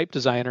knew a type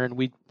designer, and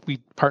we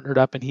partnered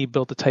up, and he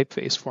built a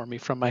typeface for me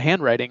from my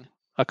handwriting,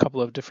 a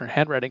couple of different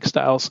handwriting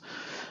styles.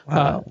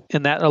 Wow.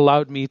 And that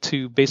allowed me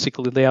to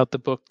basically lay out the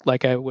book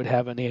like I would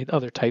have any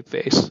other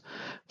typeface.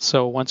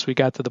 So once we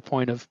got to the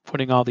point of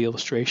putting all the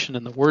illustration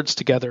and the words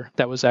together,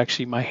 that was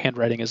actually my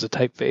handwriting as a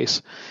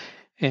typeface.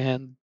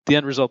 And the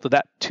end result of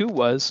that too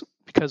was,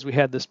 because we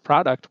had this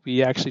product,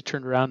 we actually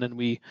turned around and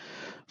we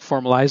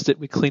formalized it,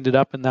 we cleaned it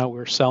up, and now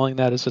we're selling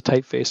that as a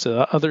typeface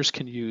that others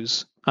can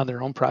use on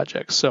their own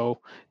projects. So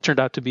it turned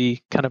out to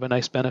be kind of a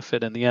nice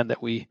benefit in the end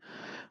that we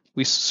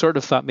sort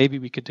of thought maybe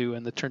we could do,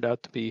 and it turned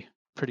out to be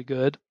pretty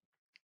good.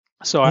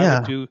 So I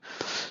would do,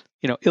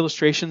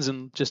 illustrations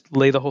and just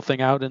lay the whole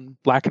thing out in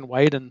black and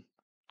white, and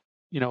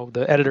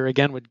the editor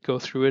again would go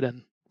through it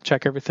and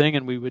check everything,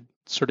 and we would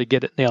sort of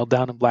get it nailed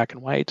down in black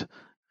and white.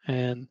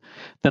 And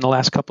then the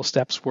last couple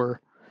steps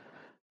were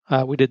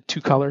we did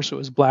two colors. So it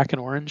was black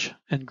and orange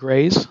and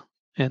grays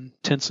and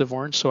tints of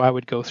orange. So I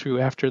would go through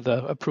after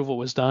the approval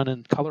was done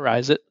and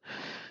colorize it.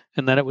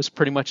 And then it was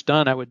pretty much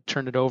done. I would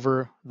turn it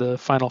over, the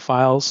final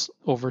files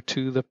over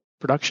to the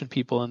production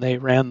people, and they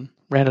ran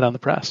it on the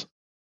press.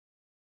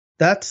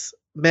 That's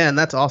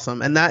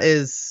awesome. And that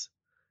is,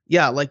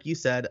 like you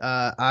said,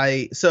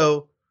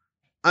 so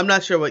I'm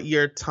not sure what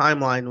your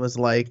timeline was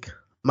like.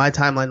 My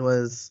timeline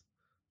was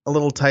a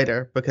little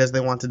tighter because they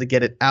wanted to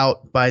get it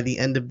out by the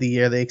end of the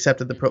year. They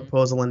accepted the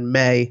proposal in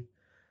May,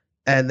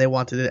 and they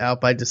wanted it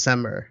out by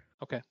December.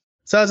 Okay.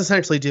 So I was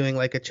essentially doing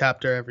like a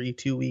chapter every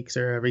 2 weeks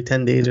or every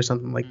 10 days or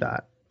something like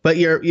that. But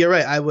you're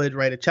right. I would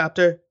write a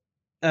chapter.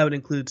 I would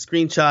include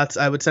screenshots.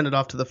 I would send it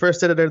off to the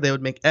first editor. They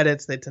would make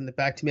edits. They'd send it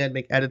back to me. I'd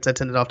make edits. I'd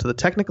send it off to the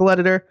technical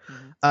editor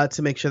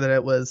to make sure that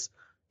it was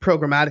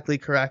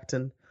programmatically correct.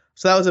 And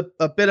so that was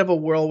a bit of a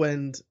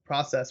whirlwind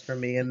process for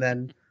me. And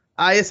then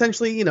I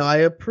essentially, I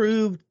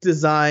approved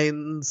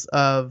designs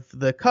of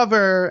the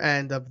cover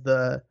and of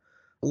the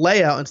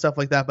layout and stuff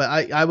like that, but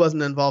I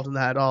wasn't involved in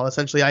that at all.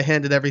 Essentially, I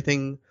handed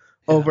everything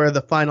over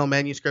the final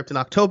manuscript in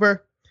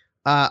October.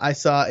 I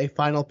saw a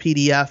final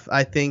PDF,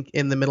 I think,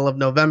 in the middle of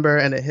November,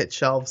 and it hit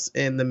shelves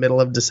in the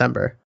middle of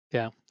December.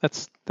 Yeah,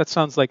 that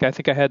sounds like, I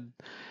think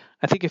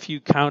if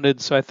you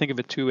counted, so I think of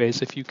it two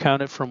ways. If you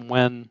count it from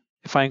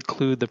if I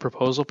include the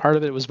proposal part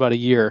of it, it was about a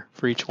year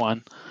for each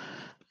one.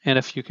 And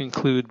if you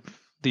include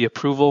the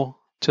approval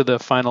to the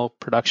final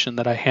production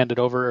that I handed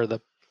over,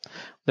 that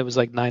was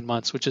like 9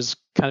 months, which is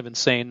kind of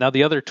insane. Now,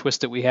 the other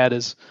twist that we had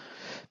is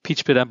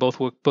Peachpit on both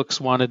books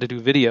wanted to do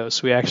videos.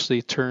 So we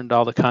actually turned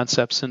all the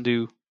concepts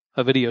into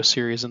a video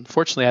series. And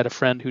fortunately, I had a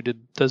friend who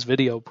does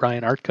video,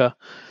 Brian Artka.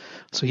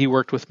 So he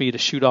worked with me to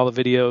shoot all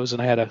the videos,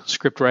 and I had a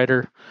script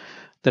writer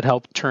that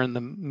helped turn the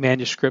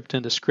manuscript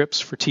into scripts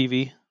for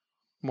TV.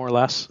 more or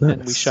less, Nice.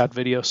 and we shot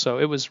video. So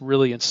it was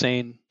really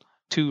insane,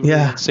 two really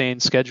Yeah. insane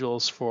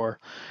schedules for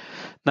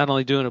not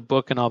only doing a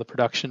book and all the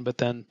production, but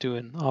then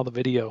doing all the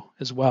video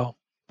as well.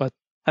 But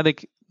I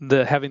think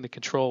having the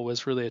control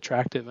was really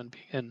attractive,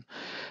 and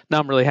now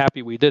I'm really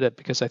happy we did it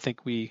because I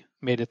think we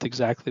made it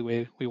exactly the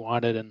way we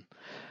wanted. And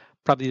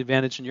probably the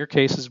advantage in your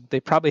case is they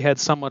probably had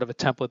somewhat of a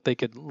template they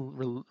could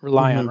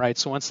rely on, right?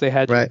 So once they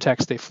had your Right.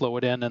 text, they flow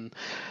it in, and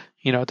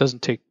it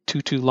doesn't take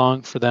too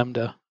long for them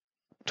to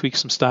tweak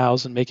some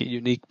styles and make it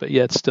unique, but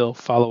yet still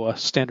follow a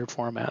standard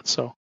format.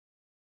 So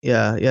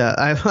Yeah.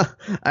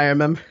 I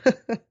remember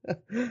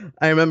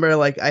I remember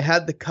like I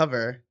had the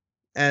cover,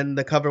 and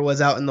the cover was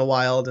out in the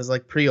wild as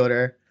like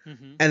pre-order.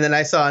 And then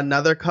I saw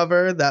another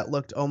cover that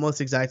looked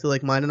almost exactly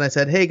like mine, and I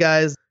said, "Hey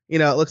guys, it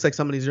looks like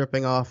somebody's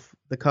ripping off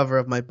the cover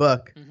of my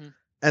book."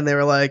 And they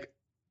were like,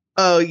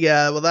 "Oh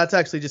yeah, well that's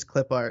actually just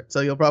clip art,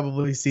 so you'll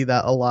probably see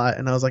that a lot."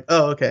 And I was like,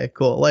 "Oh, okay,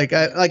 cool." Like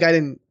I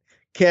didn't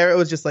care. It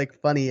was just like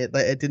funny. It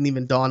didn't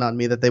even dawn on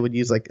me that they would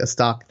use like a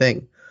stock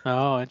thing.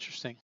 Oh,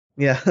 interesting.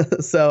 Yeah.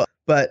 So,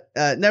 but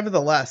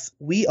nevertheless,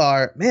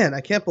 man,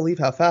 I can't believe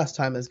how fast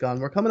time has gone.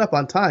 We're coming up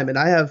on time, and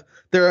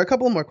there are a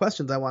couple more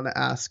questions I want to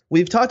ask.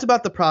 We've talked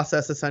about the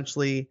process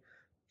essentially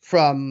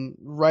from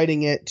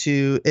writing it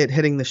to it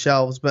hitting the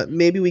shelves, but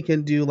maybe we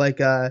can do like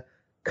a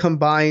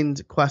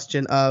combined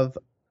question of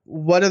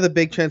what are the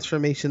big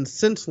transformations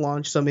since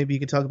launch? So maybe you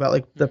could talk about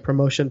like the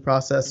promotion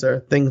process or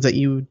things that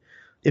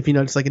if you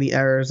notice like any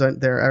errors,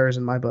 there are errors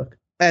in my book.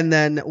 And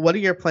then what are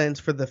your plans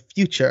for the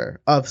future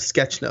of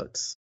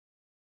Sketchnotes?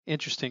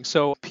 Interesting.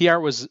 So PR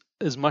was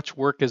as much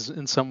work as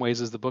in some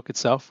ways as the book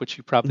itself, which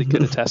you probably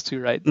could attest to,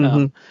 right?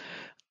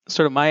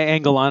 Sort of my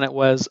angle on it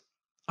was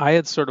I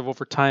had sort of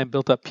over time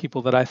built up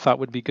people that I thought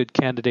would be good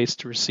candidates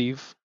to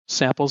receive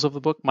samples of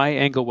the book. My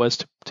angle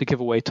was to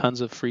give away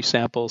tons of free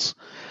samples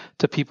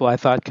to people I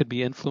thought could be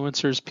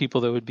influencers,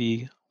 people that would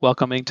be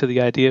welcoming to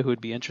the idea, who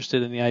would be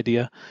interested in the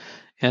idea.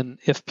 And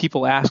if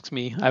people asked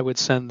me, I would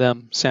send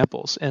them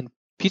samples. And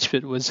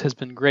PeachFit has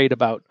been great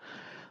about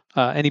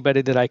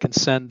anybody that I can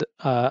send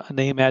a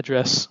name,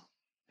 address,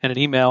 and an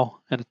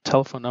email and a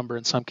telephone number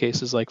in some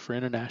cases, like for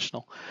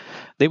international,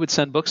 they would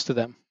send books to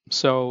them.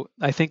 So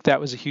I think that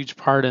was a huge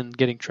part in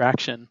getting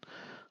traction.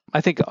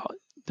 I think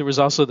there was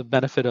also the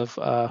benefit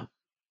of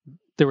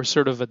there was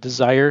sort of a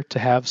desire to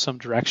have some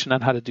direction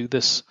on how to do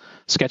this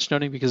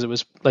sketchnoting because it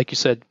was, like you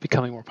said,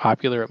 becoming more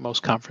popular at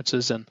most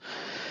conferences, and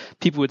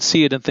people would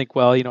see it and think,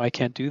 well, I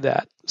can't do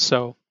that.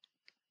 So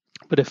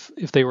but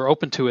if they were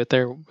open to it,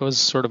 there was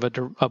sort of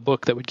a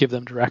book that would give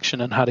them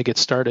direction on how to get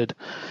started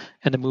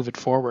and to move it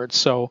forward.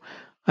 So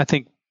I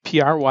think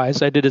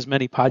PR-wise, I did as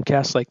many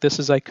podcasts like this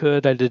as I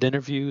could. I did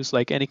interviews,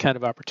 like any kind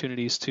of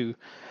opportunities to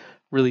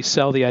really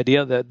sell the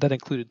idea that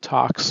included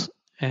talks.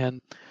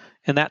 And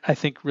that, I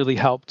think, really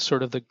helped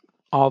sort of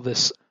all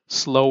this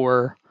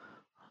slower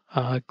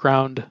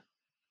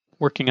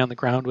working on the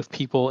ground with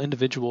people,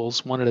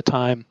 individuals, one at a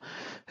time,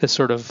 has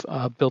sort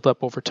of built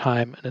up over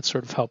time, and it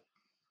sort of helped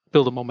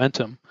build a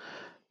momentum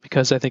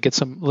because I think it's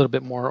a little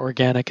bit more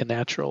organic and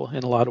natural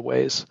in a lot of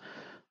ways.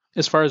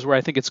 As far as where I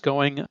think it's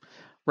going,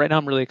 right now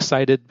I'm really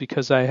excited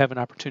because I have an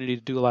opportunity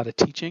to do a lot of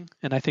teaching,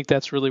 and I think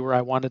that's really where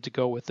I wanted to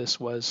go with this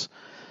was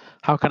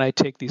how can I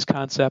take these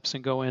concepts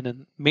and go in,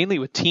 and mainly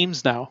with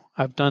teams now.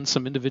 I've done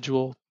some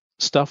individual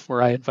stuff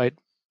where I invite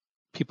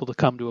people to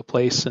come to a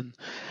place, and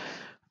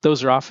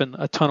those are often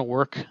a ton of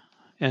work,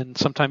 and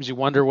sometimes you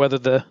wonder whether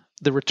the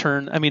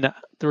return,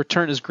 the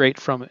return is great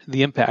from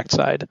the impact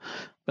side,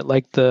 but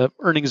like the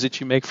earnings that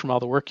you make from all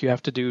the work you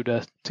have to do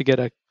to get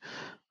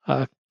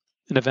an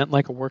event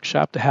like a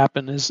workshop to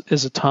happen is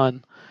a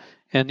ton.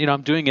 And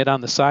I'm doing it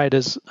on the side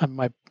as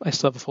I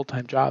still have a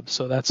full-time job,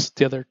 so that's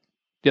the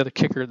other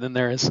kicker. Then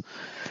there is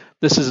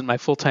this isn't my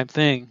full-time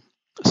thing,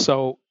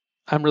 so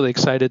I'm really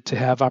excited to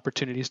have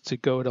opportunities to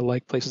go to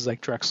like places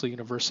like Drexel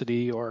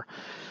University or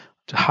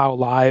to How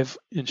Live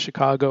in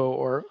Chicago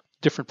or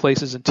different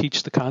places and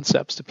teach the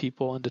concepts to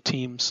people and to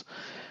teams.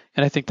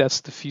 And I think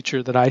that's the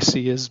future that I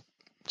see, is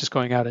just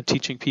going out and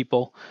teaching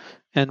people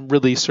and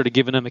really sort of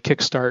giving them a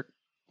kickstart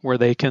where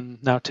they can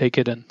now take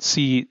it and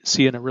see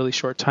in a really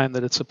short time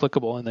that it's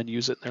applicable and then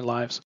use it in their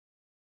lives.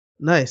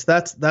 Nice.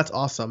 That's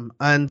awesome.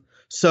 And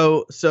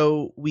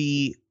so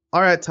we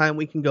are at time.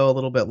 We can go a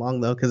little bit long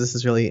though, because this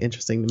is really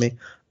interesting to me.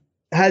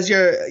 Has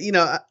your,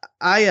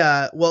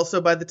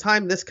 so by the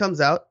time this comes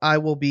out, I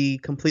will be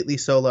completely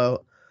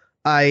solo.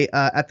 I,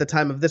 at the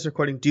time of this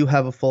recording, do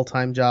have a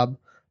full-time job.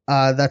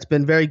 That's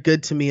been very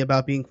good to me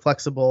about being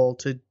flexible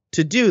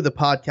to do the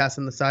podcast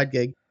and the side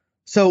gig.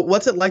 So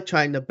what's it like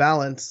trying to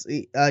balance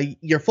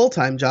your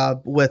full-time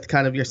job with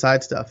kind of your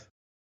side stuff?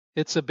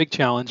 It's a big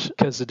challenge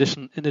because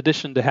in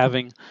addition to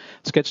having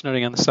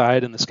sketchnoting on the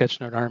side and the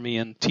Sketchnote Army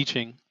and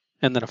teaching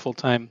and then a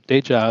full-time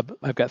day job,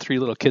 I've got 3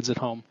 little kids at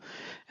home,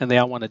 and they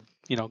all want to,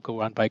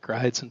 go on bike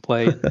rides and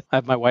play. And I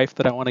have my wife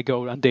that I want to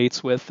go on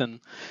dates with and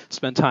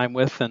spend time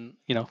with, and,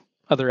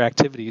 other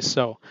activities.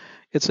 So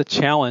it's a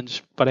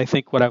challenge, but I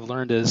think what I've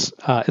learned is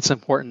it's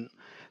important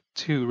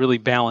to really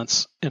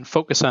balance and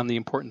focus on the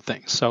important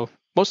things. So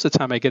most of the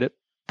time I get it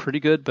pretty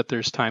good, but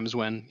there's times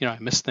when, I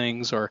miss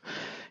things, or,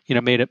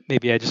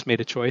 maybe I just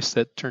made a choice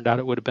that turned out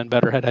it would have been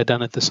better had I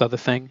done it this other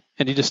thing.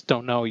 And you just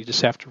don't know. You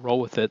just have to roll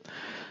with it.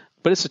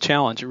 But it's a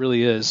challenge. It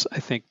really is. I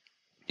think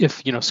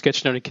if,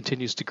 sketchnoting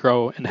continues to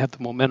grow and have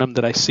the momentum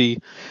that I see,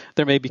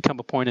 there may become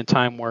a point in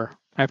time where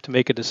I have to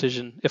make a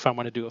decision if I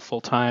want to do it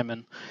full time.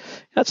 And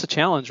that's a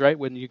challenge, right?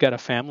 When you got a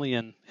family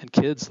and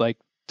kids, like,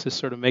 to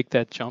sort of make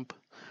that jump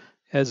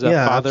as a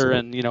father.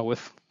 Absolutely. And,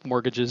 with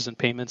mortgages and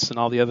payments and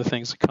all the other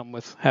things that come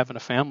with having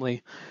a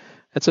family,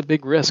 it's a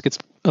big risk. It's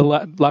a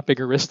lot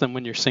bigger risk than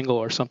when you're single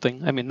or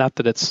something. I mean, not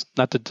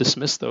to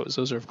dismiss those.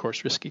 Those are, of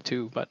course, risky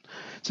too, but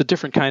it's a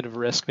different kind of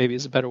risk, maybe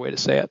is a better way to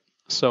say it.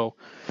 So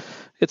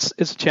it's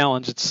a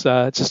challenge. It's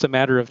just a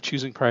matter of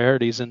choosing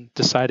priorities and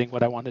deciding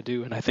what I want to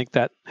do. And I think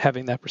that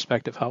having that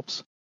perspective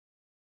helps.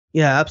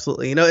 Yeah,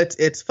 absolutely.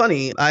 It's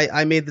funny.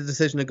 I made the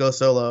decision to go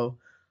solo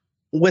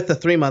with a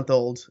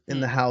 3-month-old in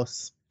the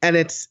house, and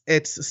it's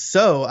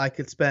so I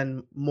could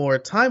spend more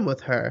time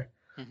with her.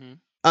 Mm-hmm.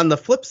 On the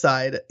flip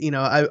side,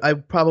 I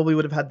probably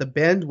would have had the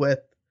bandwidth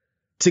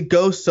to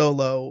go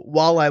solo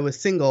while I was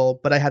single,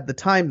 but I had the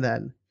time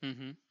then.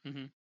 Mm-hmm.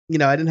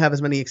 Mm-hmm. I didn't have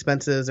as many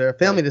expenses or a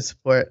family to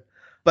support,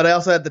 but I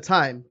also had the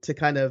time to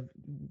kind of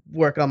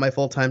work on my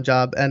full-time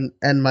job and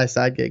my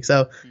side gig.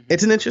 So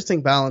It's an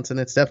interesting balance, and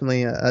it's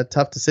definitely a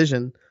tough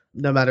decision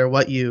no matter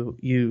what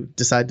you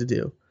decide to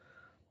do.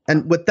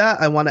 And with that,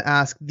 I want to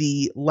ask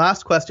the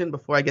last question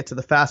before I get to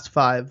the fast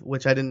 5,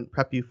 which I didn't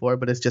prep you for,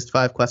 but it's just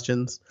 5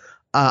 questions.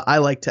 I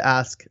like to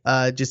ask,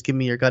 just give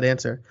me your gut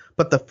answer.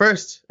 But the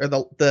first, or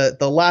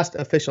the last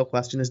official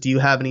question is, do you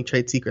have any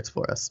trade secrets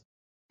for us?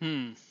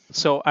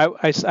 So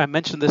I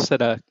mentioned this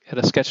at a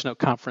Sketchnote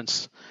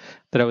conference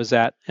that I was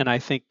at, and I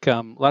think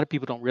a lot of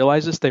people don't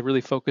realize this. They really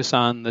focus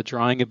on the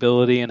drawing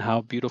ability and how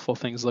beautiful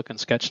things look in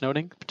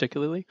sketchnoting,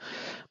 particularly.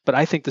 But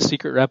I think the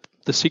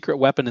secret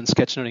weapon in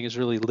sketchnoting is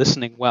really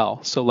listening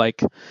well. So,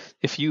 like,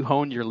 if you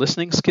hone your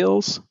listening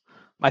skills,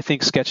 I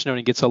think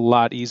sketchnoting gets a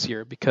lot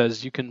easier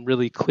because you can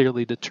really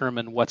clearly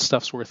determine what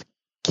stuff's worth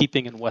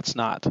keeping and what's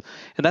not.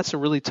 And that's a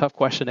really tough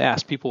question to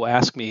ask. People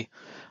ask me,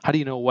 how do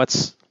you know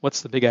what's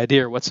the big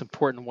idea or what's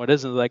important, what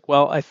isn't? Like,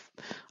 well, I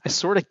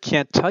sort of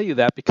can't tell you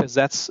that because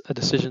that's a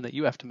decision that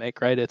you have to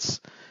make, right? It's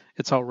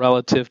all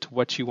relative to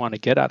what you want to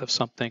get out of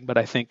something. But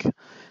I think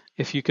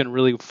if you can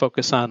really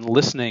focus on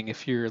listening,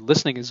 if your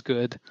listening is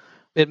good,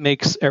 it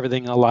makes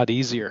everything a lot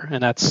easier.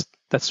 And that's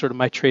sort of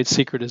my trade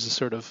secret, is to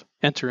sort of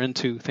enter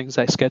into things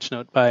I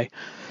sketchnote by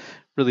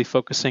really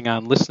focusing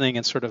on listening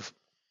and sort of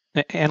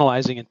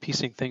analyzing and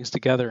piecing things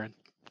together and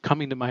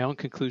coming to my own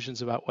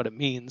conclusions about what it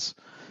means,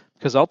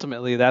 because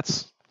ultimately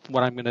that's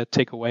what I'm going to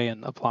take away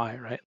and apply,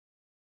 right?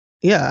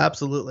 Yeah,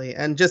 absolutely.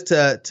 And just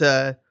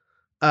to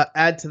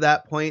add to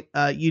that point,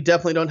 you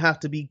definitely don't have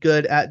to be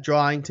good at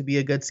drawing to be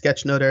a good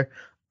sketchnoter.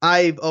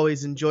 I've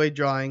always enjoyed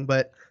drawing,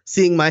 but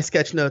seeing my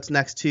sketchnotes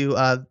next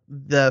to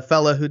the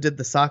fellow who did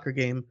the soccer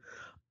game,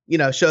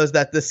 shows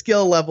that the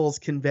skill levels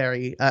can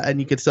vary, and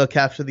you can still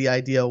capture the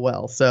idea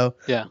well. So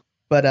yeah.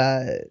 But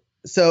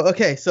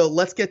okay, so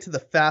let's get to the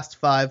fast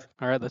 5.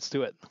 All right, let's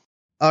do it.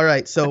 All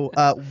right, so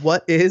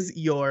what is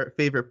your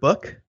favorite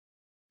book?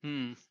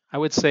 I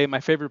would say my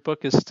favorite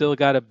book is still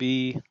got to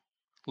be the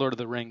Lord of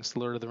the Rings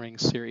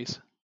series.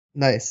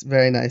 Nice,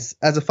 very nice.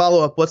 As a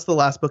follow-up, what's the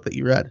last book that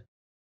you read?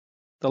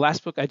 The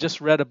last book, I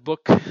just read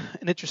an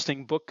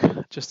interesting book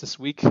just this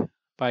week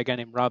by a guy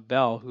named Rob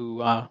Bell,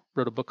 who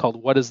wrote a book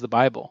called What is the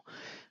Bible?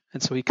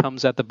 And so he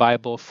comes at the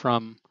Bible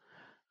from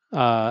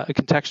a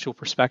contextual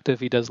perspective.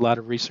 He does a lot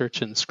of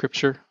research in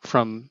scripture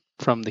from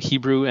the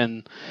Hebrew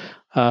and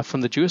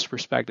from the Jewish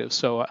perspective.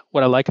 So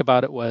what I like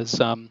about it was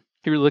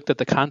he really looked at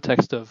the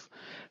context of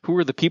who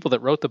were the people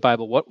that wrote the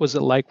Bible. What was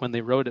it like when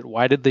they wrote it?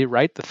 Why did they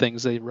write the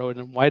things they wrote?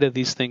 And why did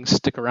these things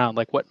stick around?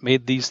 Like, what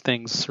made these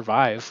things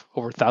survive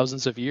over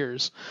thousands of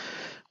years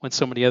when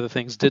so many other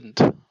things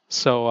didn't?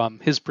 So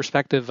his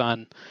perspective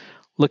on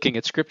looking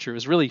at scripture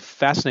was really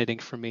fascinating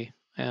for me,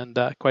 and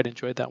quite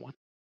enjoyed that one.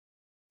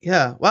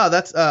 Yeah. Wow.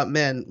 That's,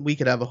 man, we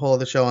could have a whole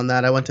other show on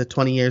that. I went to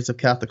 20 years of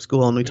Catholic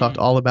school and we talked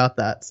all about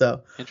that.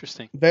 So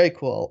interesting. Very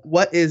cool.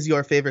 What is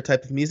your favorite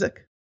type of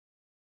music?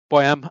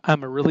 Boy, I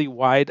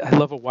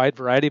love a wide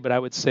variety, but I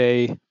would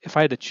say if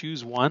I had to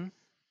choose one,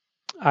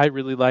 I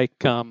really like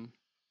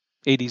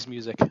 80s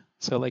music.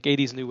 So like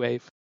 80s new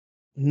wave.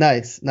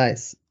 Nice.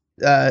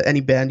 Any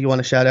band you want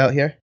to shout out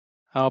here?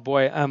 Oh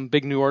boy, I'm a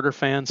big New Order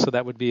fan, so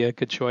that would be a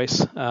good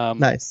choice.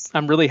 Nice.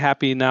 I'm really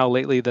happy now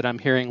lately that I'm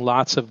hearing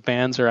lots of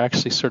bands are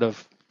actually sort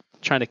of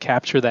trying to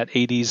capture that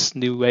 80s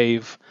new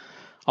wave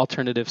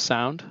alternative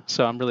sound.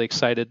 So I'm really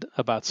excited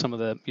about some of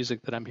the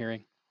music that I'm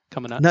hearing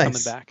coming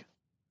back.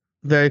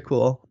 Very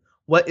cool.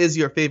 What is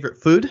your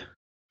favorite food?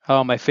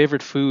 Oh, my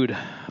favorite food.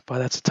 Boy,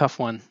 that's a tough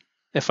one.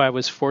 If I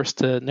was forced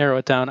to narrow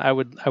it down, I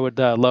would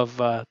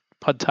love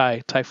pad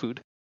Thai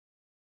food.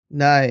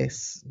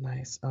 Nice.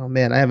 Oh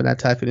man, I haven't had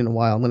Thai food in a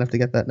while. I'm gonna have to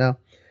get that now,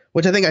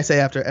 which I think I say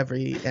after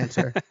every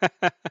answer.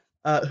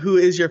 Who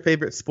is your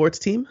favorite sports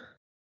team?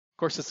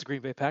 course, it's the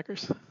Green Bay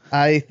Packers.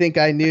 I think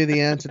I knew the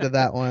answer to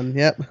that one.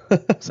 Yep.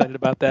 Excited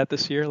about that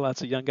this year.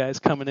 Lots of young guys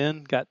coming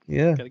in. Got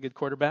a good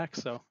quarterback.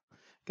 So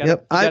you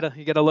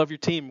gotta love your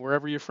team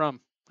wherever you're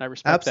from. I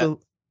respect that.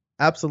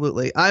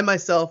 Absolutely. I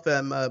myself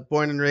am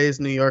born and raised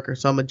New Yorker,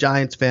 so I'm a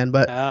Giants fan.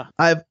 But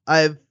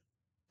I've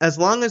as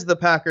long as the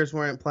Packers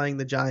weren't playing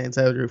the Giants,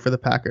 I would root for the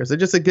Packers. They're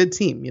just a good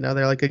team.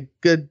 They're like a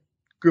good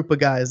group of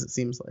guys. It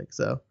seems like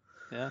so.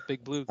 Yeah,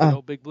 Big Blue, good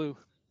old Big Blue.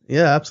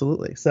 Yeah,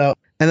 absolutely. So,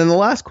 and then the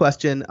last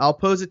question, I'll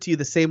pose it to you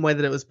the same way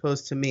that it was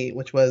posed to me,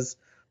 which was,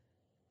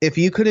 if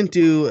you couldn't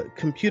do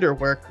computer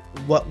work,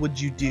 what would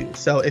you do?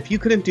 So if you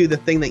couldn't do the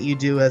thing that you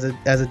do as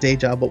a day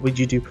job, what would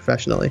you do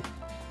professionally?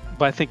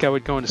 But I think I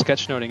would go into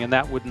sketchnoting, and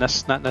that would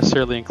not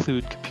necessarily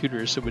include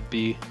computers. It would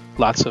be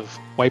lots of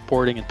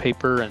whiteboarding and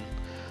paper, and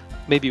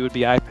maybe it would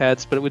be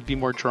iPads, but it would be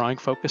more drawing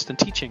focused and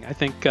teaching. I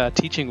think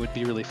teaching would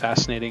be really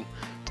fascinating,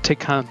 to take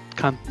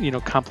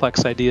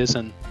complex ideas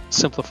and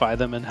simplify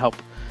them and help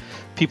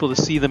people to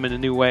see them in a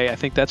new way. I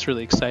think that's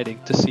really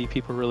exciting, to see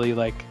people really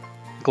like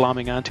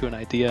glomming onto an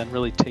idea and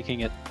really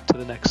taking it to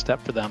the next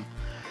step for them.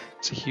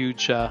 It's a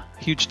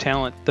huge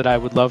talent that I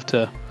would love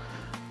to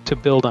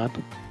build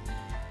on.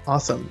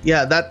 Awesome.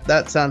 Yeah,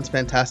 that sounds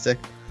fantastic.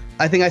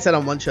 I think I said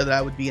on one show that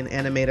I would be an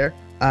animator,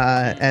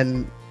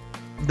 and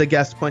the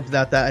guest pointed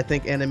out that I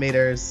think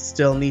animators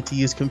still need to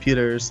use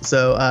computers.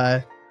 So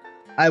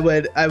I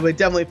would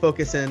definitely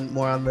focus in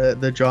more on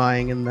the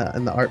drawing and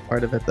the art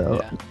part of it,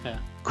 though. Yeah.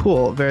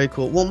 Cool. Very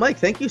cool. Well, Mike,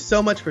 thank you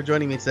so much for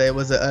joining me today. It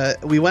was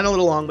we went a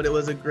little long, but it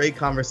was a great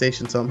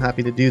conversation, so I'm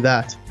happy to do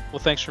that. Well,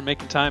 thanks for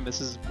making time. This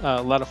is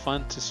a lot of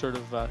fun to sort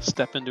of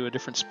step into a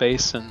different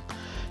space and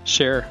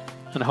share,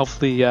 and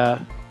hopefully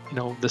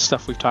the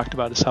stuff we've talked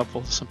about is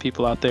helpful to some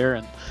people out there.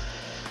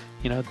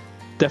 And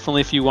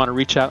definitely, if you want to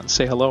reach out and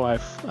say hello,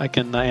 I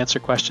can answer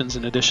questions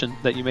in addition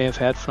that you may have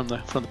had from the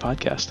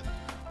podcast.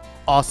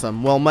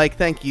 Awesome. Well, Mike,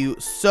 thank you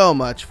so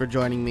much for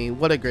joining me.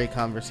 What a great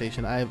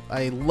conversation.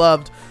 I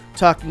loved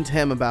talking to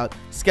him about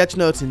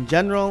Sketchnotes in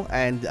general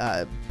and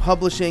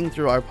publishing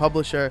through our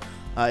publisher.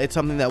 It's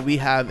something that we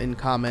have in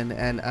common,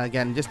 and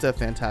again, just a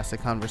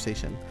fantastic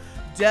conversation.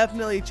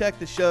 Definitely check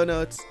the show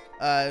notes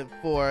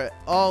for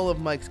all of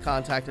Mike's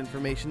contact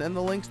information and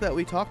the links that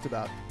we talked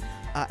about.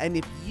 And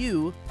if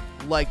you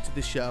liked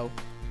the show,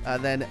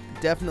 then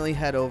definitely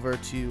head over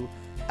to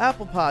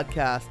Apple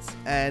Podcasts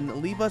and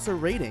leave us a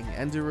rating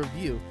and a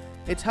review.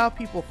 It's how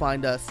people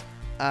find us,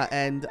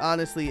 and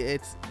honestly,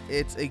 it's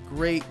a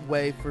great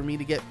way for me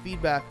to get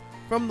feedback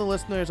from the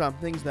listeners on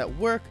things that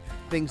work,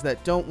 things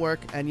that don't work.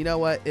 And you know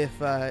what? If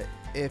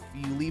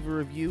you leave a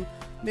review,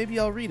 maybe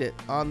I'll read it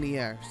on the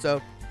air.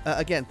 So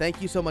again,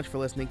 thank you so much for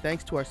listening.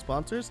 Thanks to our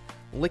sponsors,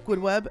 Liquid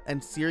Web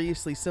and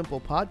Seriously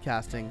Simple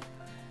Podcasting.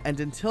 And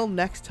until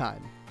next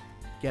time,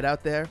 get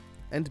out there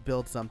and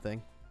build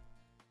something.